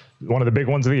 One of the big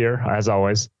ones of the year, as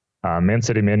always. Man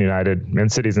City, Man United. Man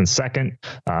City's in 2nd.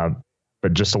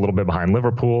 But just a little bit behind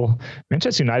Liverpool.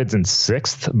 Manchester United's in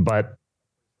 6th, but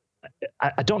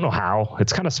I don't know how.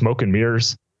 It's kind of smoke and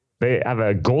mirrors. They have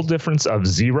a goal difference of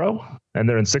 0, and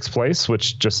they're in 6th place,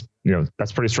 which just,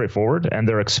 that's pretty straightforward. And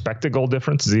their expected goal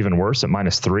difference is even worse at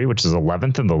 -3, which is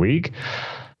 11th in the league.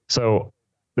 So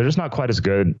they're just not quite as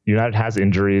good. United has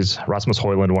injuries. Rasmus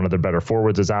Højlund, one of their better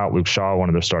forwards, is out. Luke Shaw, one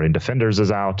of their starting defenders,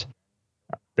 is out.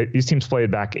 These teams played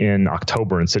back in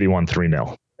October, and City won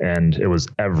 3-0. And it was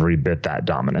every bit that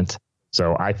dominant.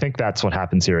 So I think that's what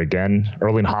happens here again.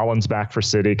 Erling Haaland's back for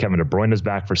City. Kevin De Bruyne is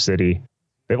back for City.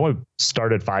 They've only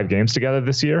started 5 games together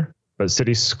this year, but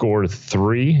City scored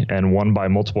 3 and won by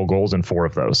multiple goals in 4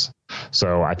 of those.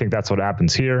 So I think that's what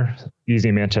happens here.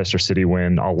 Easy Manchester City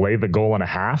win. I'll lay the goal and a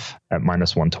half at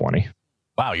 -120.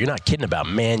 Wow, you're not kidding about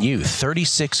Man U.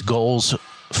 36 goals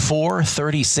for,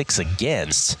 36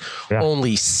 against. Yeah.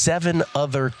 Only 7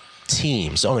 other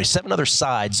teams, only 7 other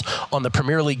sides on the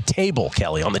Premier League table,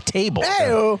 Kelly, on the table,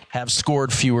 have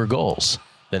scored fewer goals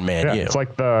than Man U. It's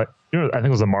like I think it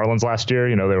was the Marlins last year.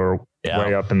 They were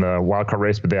way up in the wild card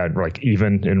race, but they had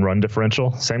even in run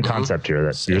differential. Same concept here.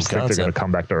 That you just think they're going to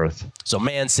come back to earth. So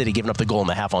Man City giving up the goal and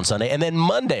a half on Sunday, and then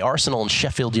Monday, Arsenal and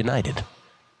Sheffield United.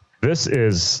 This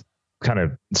is kind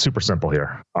of super simple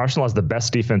here. Arsenal has the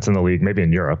best defense in the league, maybe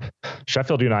in Europe.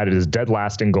 Sheffield United is dead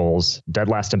last in goals, dead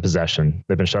last in possession.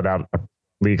 They've been shut out a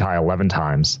league high 11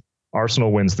 times.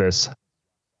 Arsenal wins this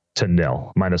to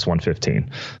 0, -115.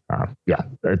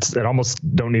 It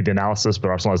almost don't need the analysis,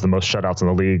 but Arsenal has the most shutouts in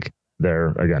the league.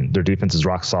 Their defense is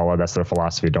rock solid. That's their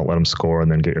philosophy. Don't let them score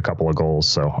and then get your couple of goals.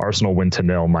 So Arsenal win to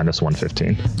 0,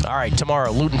 -115. All right,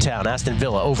 tomorrow, Luton Town, Aston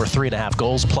Villa, over 3.5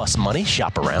 goals plus money.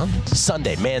 Shop around.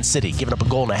 Sunday, Man City giving up a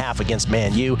goal and a half against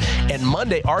Man U. And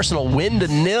Monday, Arsenal win to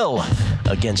 0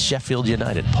 against Sheffield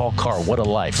United. Paul Carr, what a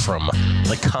life from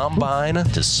the combine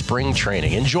to spring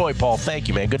training. Enjoy, Paul. Thank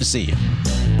you, man. Good to see you.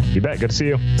 You bet. Good to see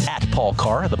you. At Paul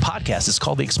Carr. The podcast is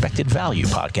called the Expected Value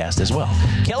Podcast as well.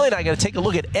 Kelly and I got to take a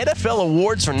look at NFL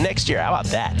awards for next year. How about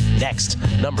that? Next,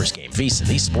 Numbers Game, VSiN,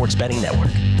 the Sports Betting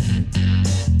Network.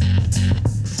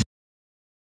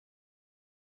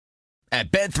 At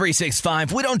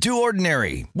Bet365, we don't do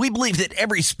ordinary. We believe that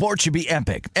every sport should be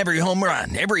epic. Every home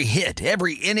run, every hit,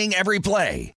 every inning, every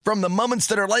play. From the moments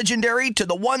that are legendary to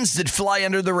the ones that fly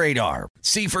under the radar.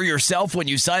 See for yourself when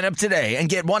you sign up today and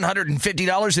get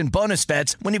 $150 in bonus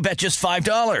bets when you bet just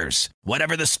 $5.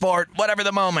 Whatever the sport, whatever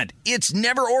the moment, it's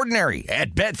never ordinary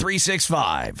at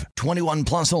Bet365. 21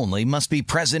 plus only. Must be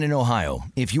present in Ohio.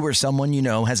 If you or someone you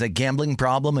know has a gambling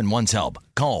problem and wants help,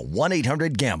 call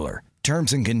 1-800-GAMBLER.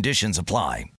 Terms and conditions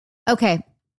apply. Okay.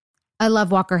 I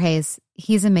love Walker Hayes.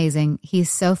 He's amazing. He's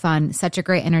so fun, such a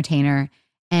great entertainer.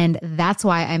 And that's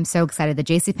why I'm so excited that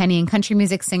JCPenney and country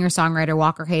music singer-songwriter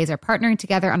Walker Hayes are partnering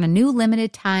together on a new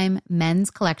limited time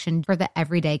men's collection for the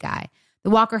everyday guy.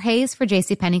 The Walker Hayes for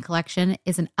JCPenney collection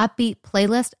is an upbeat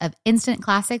playlist of instant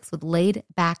classics with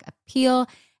laid-back appeal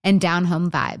and down-home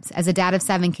vibes. As a dad of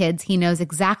 7 kids, he knows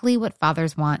exactly what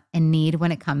fathers want and need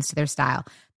when it comes to their style.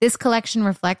 This collection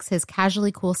reflects his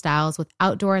casually cool styles with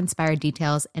outdoor-inspired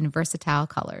details and versatile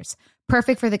colors.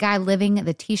 Perfect for the guy living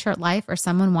the t-shirt life or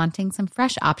someone wanting some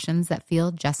fresh options that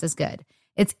feel just as good.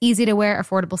 It's easy to wear,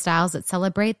 affordable styles that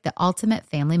celebrate the ultimate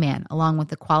family man, along with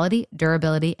the quality,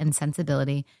 durability, and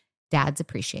sensibility dads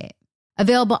appreciate.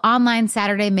 Available online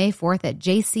Saturday, May 4th at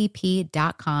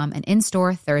jcp.com and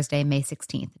in-store Thursday, May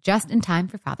 16th, just in time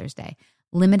for Father's Day.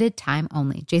 Limited time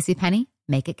only. JCPenney,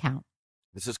 make it count.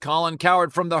 This is Colin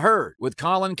Cowherd from The Herd with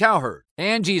Colin Cowherd.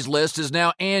 Angie's List is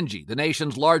now Angie, the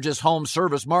nation's largest home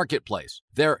service marketplace.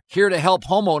 They're here to help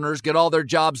homeowners get all their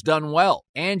jobs done well.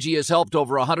 Angie has helped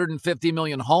over 150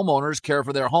 million homeowners care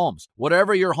for their homes.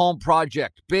 Whatever your home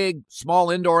project, big,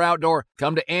 small, indoor, outdoor,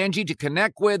 come to Angie to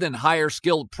connect with and hire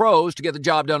skilled pros to get the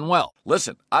job done well.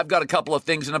 Listen, I've got a couple of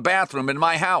things in a bathroom in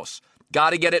my house. Got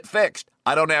to get it fixed.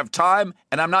 I don't have time,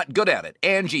 and I'm not good at it.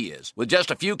 Angie is. With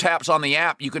just a few taps on the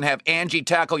app, you can have Angie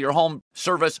tackle your home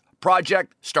service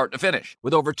project start to finish.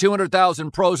 With over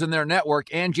 200,000 pros in their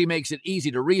network, Angie makes it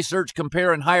easy to research,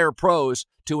 compare, and hire pros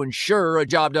to ensure a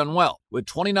job done well. With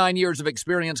 29 years of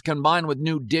experience combined with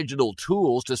new digital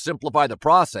tools to simplify the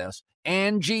process,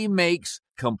 Angie makes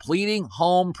completing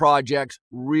home projects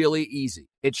really easy.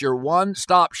 It's your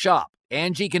one-stop shop.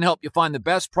 Angie can help you find the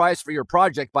best price for your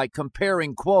project by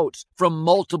comparing quotes from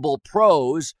multiple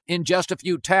pros in just a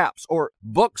few taps, or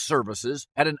book services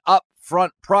at an upfront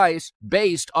price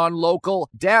based on local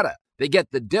data. They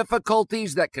get the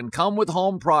difficulties that can come with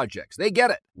home projects. They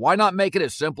get it. Why not make it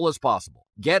as simple as possible?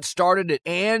 Get started at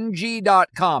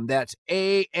Angie.com. That's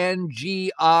ANGI.com,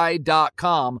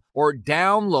 or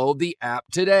download the app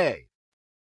today.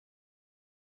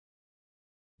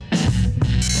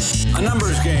 A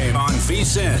numbers game on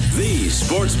VSiN, the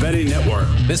Sports Betting Network.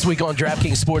 This week on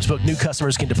DraftKings Sportsbook, new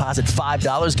customers can deposit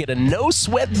 $5, get a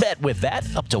no-sweat bet with that,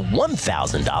 up to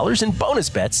 $1,000 in bonus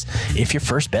bets if your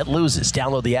first bet loses.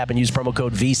 Download the app and use promo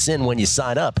code VSiN when you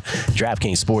sign up.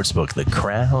 DraftKings Sportsbook, the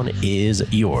crown is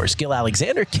yours. Gil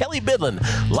Alexander, Kelly Bidlin,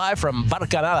 live from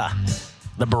Barcanada,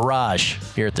 the barrage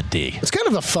here at the D. It's kind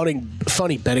of a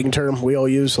funny betting term we all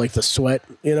use, like the sweat.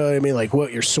 You know what I mean? Like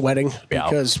what you're sweating.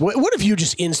 Because what if you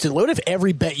just what if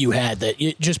every bet you had that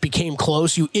it just became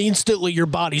close, your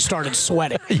body started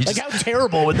sweating? How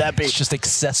terrible would that be? It's just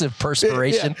excessive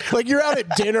perspiration. Yeah. Like you're out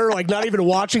at dinner, like not even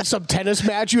watching some tennis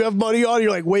match you have money on.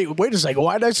 You're like, wait a second.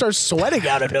 Why did I start sweating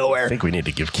out of nowhere? I think we need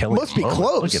to give Kelly Must be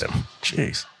close. Look at him.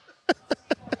 Jeez.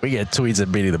 We get tweets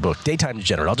at Beating the Book. Daytime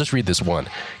Degenerate. I'll just read this one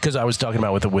because I was talking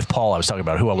about with Paul. I was talking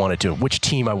about which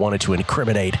team I wanted to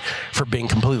incriminate for being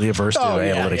completely averse to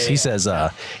analytics. He says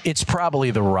it's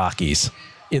probably the Rockies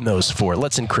in those four.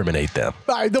 Let's incriminate them.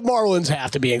 The Marlins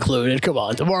have to be included. Come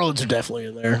on, the Marlins are definitely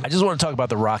in there. I just want to talk about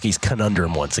the Rockies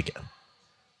conundrum once again.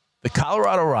 The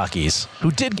Colorado Rockies, who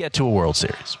did get to a World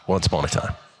Series once upon a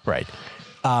time, right?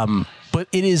 But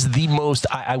it is the most,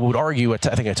 I would argue, I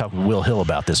think I talked with Will Hill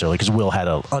about this earlier because Will had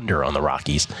an under on the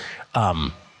Rockies.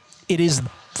 It is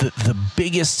the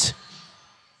biggest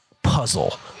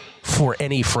puzzle for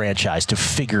any franchise to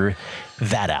figure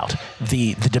that out.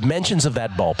 The dimensions of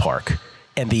that ballpark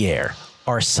and the air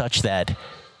are such that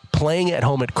playing at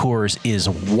home at Coors is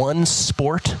one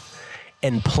sport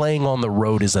and playing on the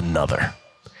road is another.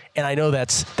 And I know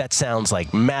that sounds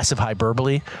like massive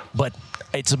hyperbole, but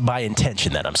it's by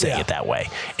intention that I'm saying it that way.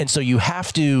 And so you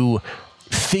have to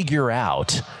figure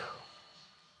out,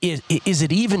 is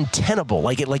it even tenable?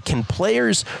 Like can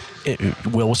players,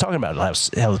 Will was talking about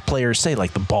how players say,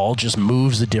 like, the ball just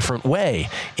moves a different way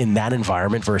in that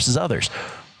environment versus others.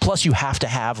 Plus you have to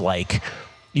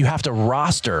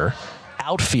roster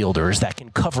outfielders that can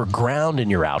cover ground in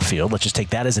your outfield. Let's just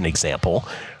take that as an example.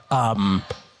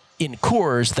 In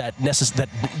Coors that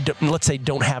let's say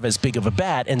don't have as big of a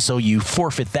bat, and so you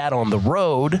forfeit that on the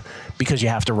road because you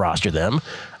have to roster them.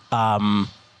 The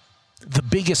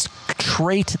biggest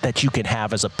trait that you can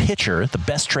have as a pitcher, the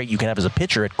best trait you can have as a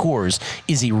pitcher at Coors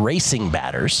is erasing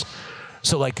batters.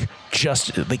 So, like,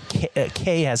 just the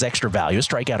K has extra value, a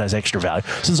strikeout has extra value.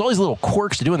 So there's all these little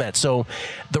quirks to doing that. So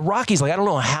the Rockies, I don't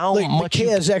know how much. The K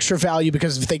has extra value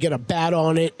because if they get a bat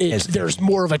on it, there's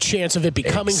more of a chance of it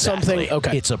becoming something.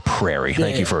 Okay, it's a prairie.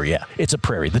 Thank you for it's a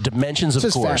prairie. The dimensions of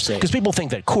Coors, because people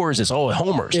think that Coors is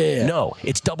homers. Yeah. No,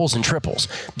 it's doubles and triples.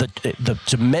 The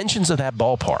dimensions of that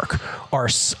ballpark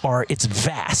are it's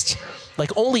vast.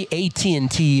 Like only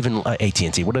AT&T,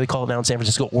 AT&T, what do they call it now in San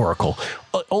Francisco? Oracle,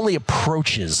 only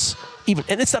approaches even,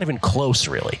 and it's not even close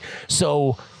really.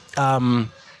 So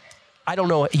I I don't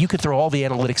know. You could throw all the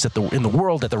analytics in the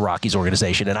world at the Rockies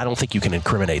organization, and I don't think you can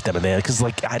incriminate them in there because,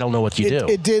 I don't know what you do.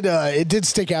 It did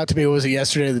stick out to me. Was it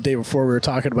yesterday or the day before we were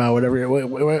talking about whatever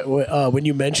when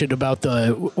you mentioned about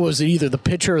was it either the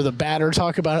pitcher or the batter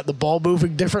talking about the ball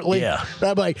moving differently? Yeah. And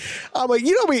I'm like,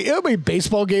 you know how many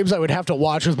baseball games I would have to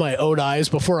watch with my own eyes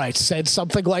before I said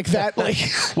something like that? Like,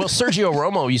 well, Sergio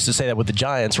Romo used to say that with the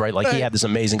Giants, right? Like he had this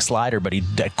amazing slider, but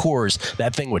at Coors,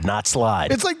 that thing would not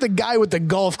slide. It's like the guy with the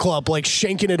golf club, like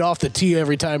shanking it off the tee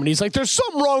every time, and he's like, "There's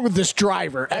something wrong with this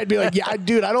driver." I'd be like, "Yeah,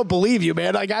 dude, I don't believe you,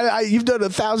 man. Like, you've done it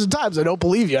 1,000 times. I don't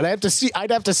believe you." And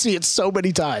I'd have to see it so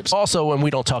many times. Also, and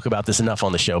we don't talk about this enough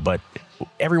on the show, but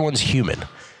everyone's human.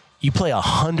 You play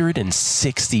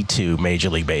 162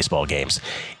 Major League Baseball games.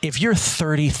 If you're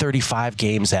 30, 35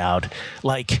 games out,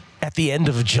 like at the end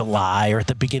of July or at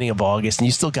the beginning of August, and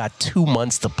you still got 2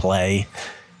 months to play,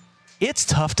 it's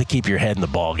tough to keep your head in the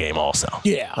ball game also.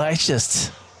 Yeah. It's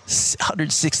just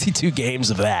 162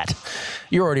 games of that.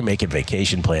 You're already making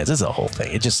vacation plans. It's a whole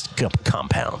thing. It just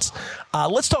compounds.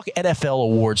 Let's talk NFL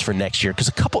awards for next year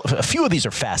because a few of these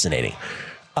are fascinating.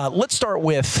 Let's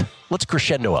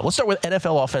crescendo up. Let's start with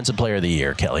NFL Offensive Player of the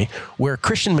Year, Kelly, where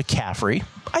Christian McCaffrey,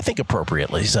 I think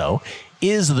appropriately so,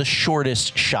 is the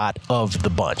shortest shot of the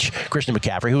bunch. Christian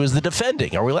McCaffrey, who is the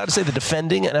defending. Are we allowed to say the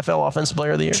defending NFL Offensive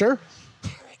Player of the Year? Sure.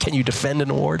 Can you defend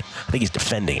an award? I think he's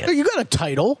defending it. You got a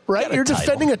title, right? You're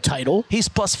defending a title. He's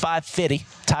plus 550.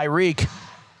 Tyreek,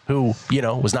 who,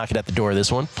 was knocking at the door of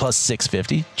this one, plus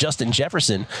 650. Justin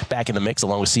Jefferson back in the mix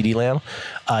along with CeeDee Lamb.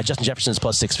 Justin Jefferson is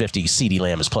plus 650. CeeDee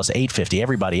Lamb is plus 850.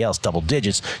 Everybody else double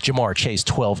digits. Jamar Chase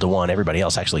 12-1. Everybody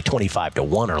else actually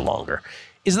 25-1 or longer.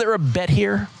 Is there a bet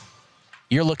here?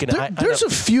 You're looking at. There's a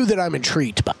few that I'm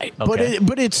intrigued by, okay.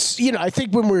 but it's I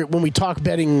think when we talk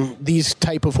betting these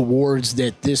type of awards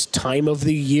that this time of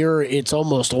the year, it's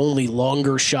almost only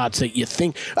longer shots that you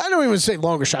think. I don't even say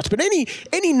longer shots, but any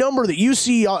number that you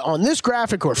see on this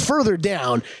graphic or further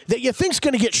down that you think's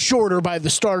going to get shorter by the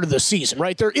start of the season,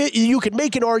 right? You could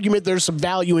make an argument. There's some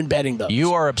value in betting those.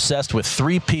 You are obsessed with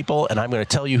 3 people, and I'm going to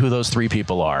tell you who those 3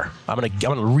 people are. I'm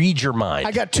going to read your mind.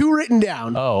 I got 2 written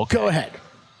down. Oh, okay. Go ahead.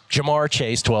 Jamar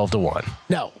Chase, 12-1.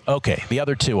 No. Okay. The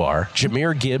other 2 are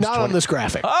Jahmyr Gibbs. Not on this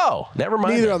graphic. Oh, never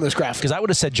mind. Neither on this graphic. Because I would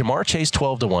have said Jamar Chase,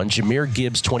 12-1, Jahmyr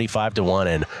Gibbs, 25-1,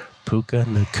 and Puka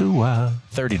Nacua,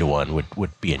 30-1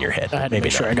 would be in your head. I had to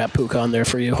make sure I got Puka on there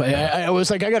for you. I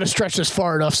was like, I got to stretch this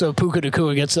far enough so Puka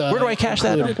Nacua gets. Where do I cash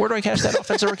that? Where do I cash that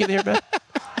offensive rookie of the year bet?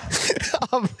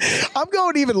 I'm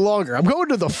going even longer. I'm going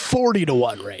to the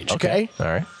 40-1 range. Okay. All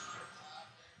right.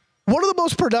 One of the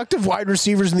most productive wide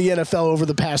receivers in the NFL over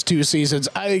the past 2 seasons.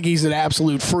 I think he's an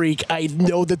absolute freak. I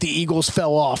know that the Eagles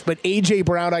fell off, but A.J.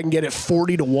 Brown, I can get at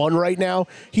 40-1 right now.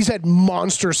 He's had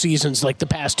monster seasons like the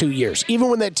past 2 years. Even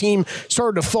when that team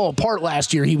started to fall apart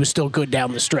last year, he was still good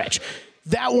down the stretch.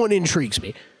 That one intrigues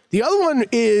me. The other one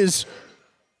is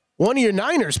one of your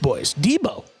Niners boys,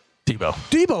 Debo at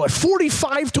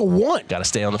 45-1. Got to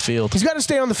stay on the field. He's got to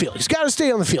stay on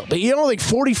the field. But you don't think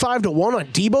 45-1 on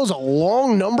Debo's a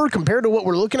long number compared to what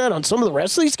we're looking at on some of the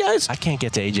rest of these guys? I can't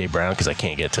get to A.J. Brown because I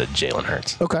can't get to Jalen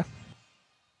Hurts. Okay.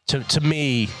 To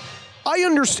me, I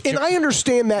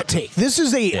understand that take. This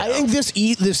is I think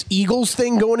this Eagles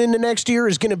thing going into next year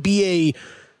is going to be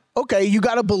okay, you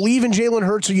got to believe in Jalen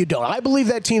Hurts or you don't. I believe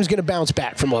that team's going to bounce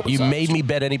back from what was You made me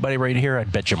bet anybody right here.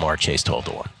 I'd bet Jamar Chase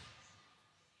 12-1.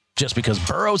 Just because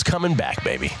Burrow's coming back,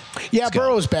 baby. Yeah,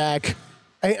 Burrow's back.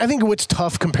 I think what's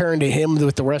tough comparing to him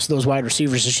with the rest of those wide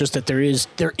receivers is just that there is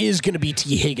going to be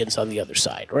T. Higgins on the other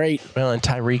side, right? Well, and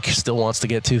Tyreek still wants to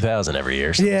get 2,000 every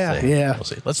year. So We'll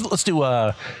see. Let's do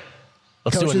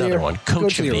another one.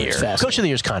 Coach of the Year. Coach of the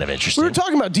Year is kind of interesting. We were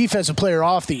talking about Defensive Player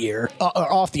off the air.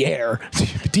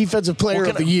 Defensive Player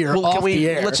of the Year off the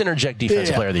air. Let's interject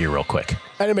Defensive Player of the Year real quick.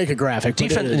 I didn't make a graphic.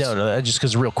 No, just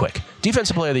because real quick.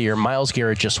 Defensive Player of the Year, Myles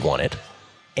Garrett just won it.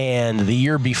 And the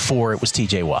year before it was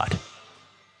TJ Watt.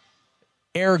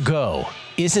 Ergo,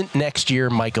 isn't next year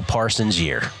Micah Parsons'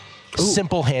 year? Ooh.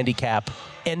 Simple handicap.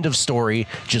 End of story.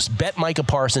 Just bet Micah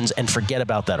Parsons and forget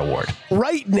about that award.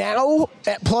 Right now,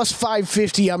 at plus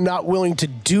 550, I'm not willing to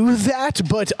do that,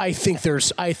 but I think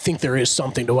there is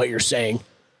something to what you're saying.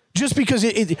 Just because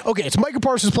it's Micah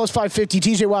Parsons plus 550,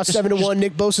 TJ Watt 7-1,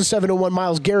 Nick Bosa 7-1,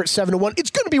 Myles Garrett 7-1.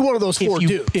 It's going to be one of those four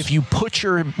dudes. If you put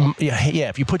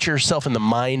yourself in the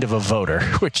mind of a voter,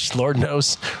 which Lord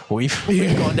knows we've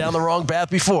gone down the wrong path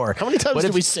before. How many times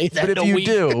did we say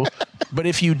that? But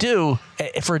if you do,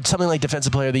 for something like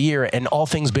Defensive Player of the Year, and all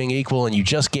things being equal, and you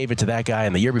just gave it to that guy,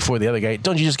 and the year before the other guy,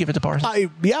 don't you just give it to Parsons?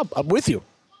 I'm with you.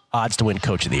 Odds to win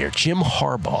Coach of the Year: Jim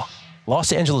Harbaugh.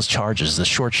 Los Angeles Chargers, the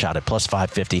short shot at plus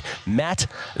 550. Matt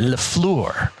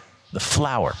LaFleur, The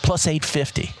Flower, plus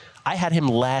 850. I had him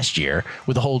last year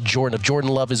with the whole Jordan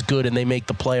Love is good and they make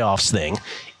the playoffs thing.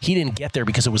 He didn't get there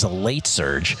because it was a late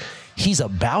surge. He's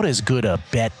about as good a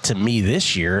bet to me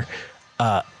this year.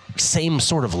 Same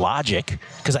sort of logic,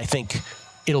 because I think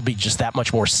it'll be just that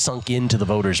much more sunk into the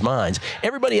voters' minds.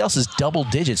 Everybody else is double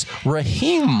digits.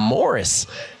 Raheem Morris,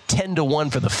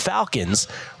 10-1 for the Falcons,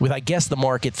 with, I guess, the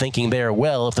market thinking there,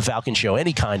 well, if the Falcons show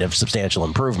any kind of substantial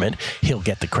improvement, he'll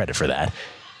get the credit for that.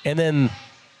 And then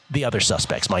the other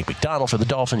suspects, Mike McDonald for the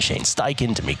Dolphins, Shane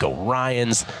Steichen, D'Amico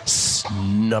Ryans,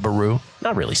 Snubberoo.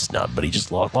 Not really snub, but he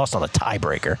just lost on a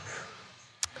tiebreaker.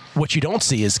 What you don't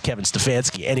see is Kevin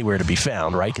Stefanski anywhere to be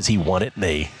found, right? Because he won it, and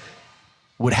they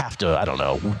would have to, I don't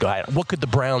know, what could the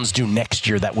Browns do next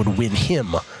year that would win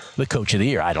him the coach of the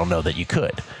year? I don't know that you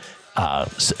could.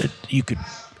 So you could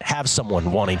have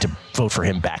someone wanting to vote for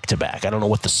him back-to-back. I don't know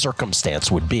what the circumstance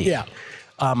would be. Yeah.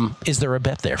 Is there a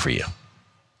bet there for you?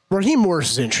 Raheem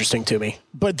Morris is interesting to me,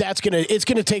 but it's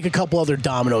gonna take a couple other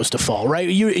dominoes to fall, right?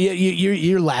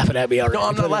 You're laughing at me already. No,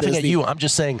 I'm not laughing at you. I'm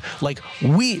just saying, like,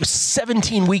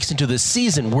 17 weeks into the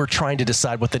season, we're trying to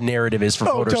decide what the narrative is for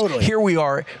voters. Totally. Here we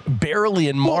are, barely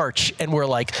in March, and we're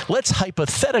like, let's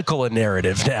hypothetical a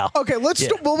narrative now. Okay, let's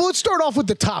start off with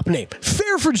the top name.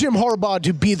 Fair for Jim Harbaugh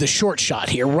to be the short shot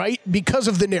here, right? Because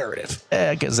of the narrative.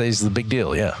 I guess he's the big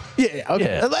deal. Yeah. Yeah.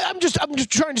 Okay. Yeah. I'm just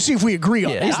trying to see if we agree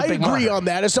on that. I agree on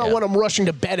that. It's not what I'm rushing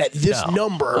to bet at this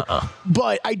number,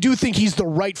 but I do think he's the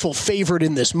rightful favorite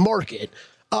in this market.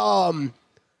 I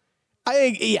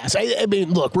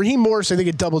mean, look, Raheem Morris, I think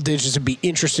at double digits would be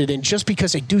interested in, just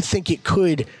because I do think it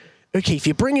could. Okay, if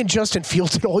you bring in Justin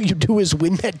Fields and all you do is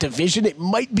win that division, it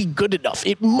might be good enough.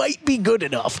 It might be good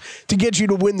enough to get you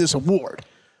to win this award.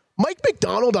 Mike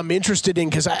McDonald, I'm interested in,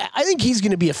 because I think he's going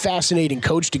to be a fascinating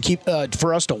coach to keep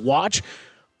for us to watch,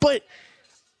 but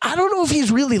I don't know if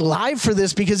he's really live for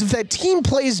this, because if that team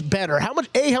plays better, how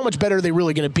much better are they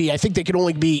really going to be? I think they could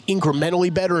only be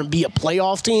incrementally better and be a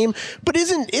playoff team. But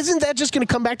isn't that just going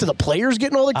to come back to the players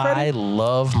getting all the credit? I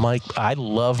love Mike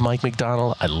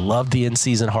McDonald. I love the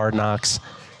in-season Hard Knocks.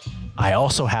 I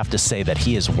also have to say that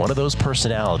he is one of those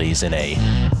personalities in a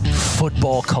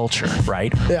football culture,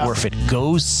 right? Yeah. Where if it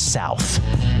goes south,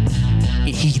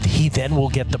 he then will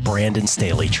get the Brandon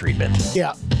Staley treatment.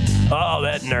 Yeah. Oh,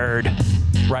 that nerd.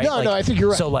 Right? No, I think you're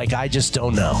right. So, I just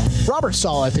don't know. Robert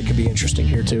Saleh, I think, could be interesting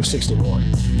here, too.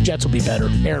 16-1. Jets will be better.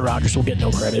 Aaron Rodgers will get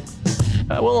no credit.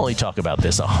 We'll only talk about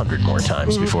this 100 more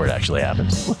times before it actually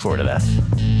happens. Look forward to that.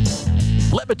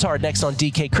 Le Batard next on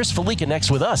DK. Chris Felica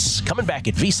next with us. Coming back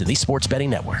at VSiN, the Sports Betting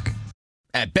Network.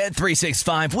 At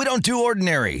Bet365, we don't do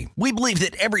ordinary. We believe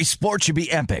that every sport should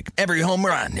be epic. Every home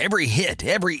run, every hit,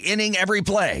 every inning, every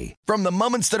play. From the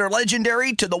moments that are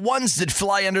legendary to the ones that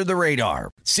fly under the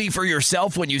radar. See for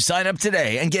yourself when you sign up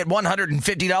today and get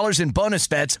 $150 in bonus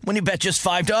bets when you bet just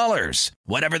 $5.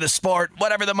 Whatever the sport,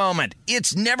 whatever the moment,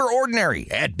 it's never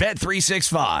ordinary at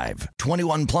Bet365.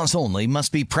 21 plus only.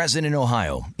 Must be present in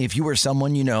Ohio. If you or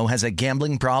someone you know has a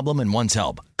gambling problem and wants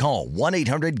help, call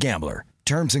 1-800-GAMBLER.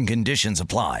 Terms and conditions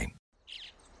apply.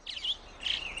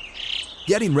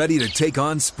 Getting ready to take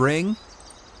on spring?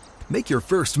 Make your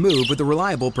first move with the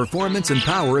reliable performance and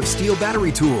power of Steel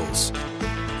battery tools.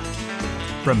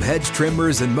 From hedge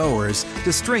trimmers and mowers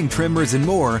to string trimmers and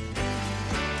more,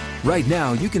 right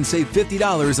now you can save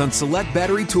 $50 on select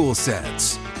battery tool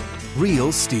sets.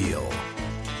 Real Steel.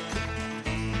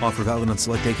 Offer valid on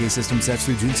select AK system sets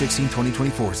through June 16,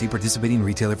 2024. See participating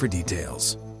retailer for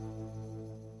details.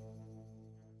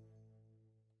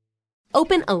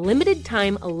 Open a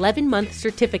limited-time 11-month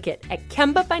certificate at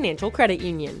Kemba Financial Credit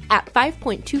Union. At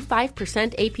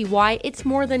 5.25% APY, it's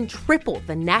more than triple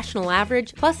the national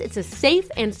average, plus it's a safe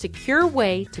and secure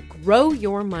way to grow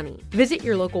your money. Visit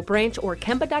your local branch or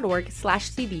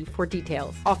kemba.org/CD for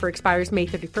details. Offer expires May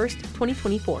 31st,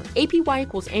 2024. APY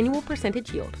equals annual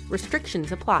percentage yield.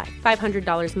 Restrictions apply.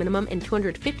 $500 minimum and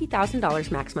 $250,000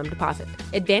 maximum deposit.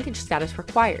 Advantage status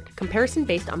required. Comparison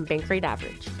based on bank rate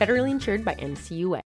average. Federally insured by NCUA.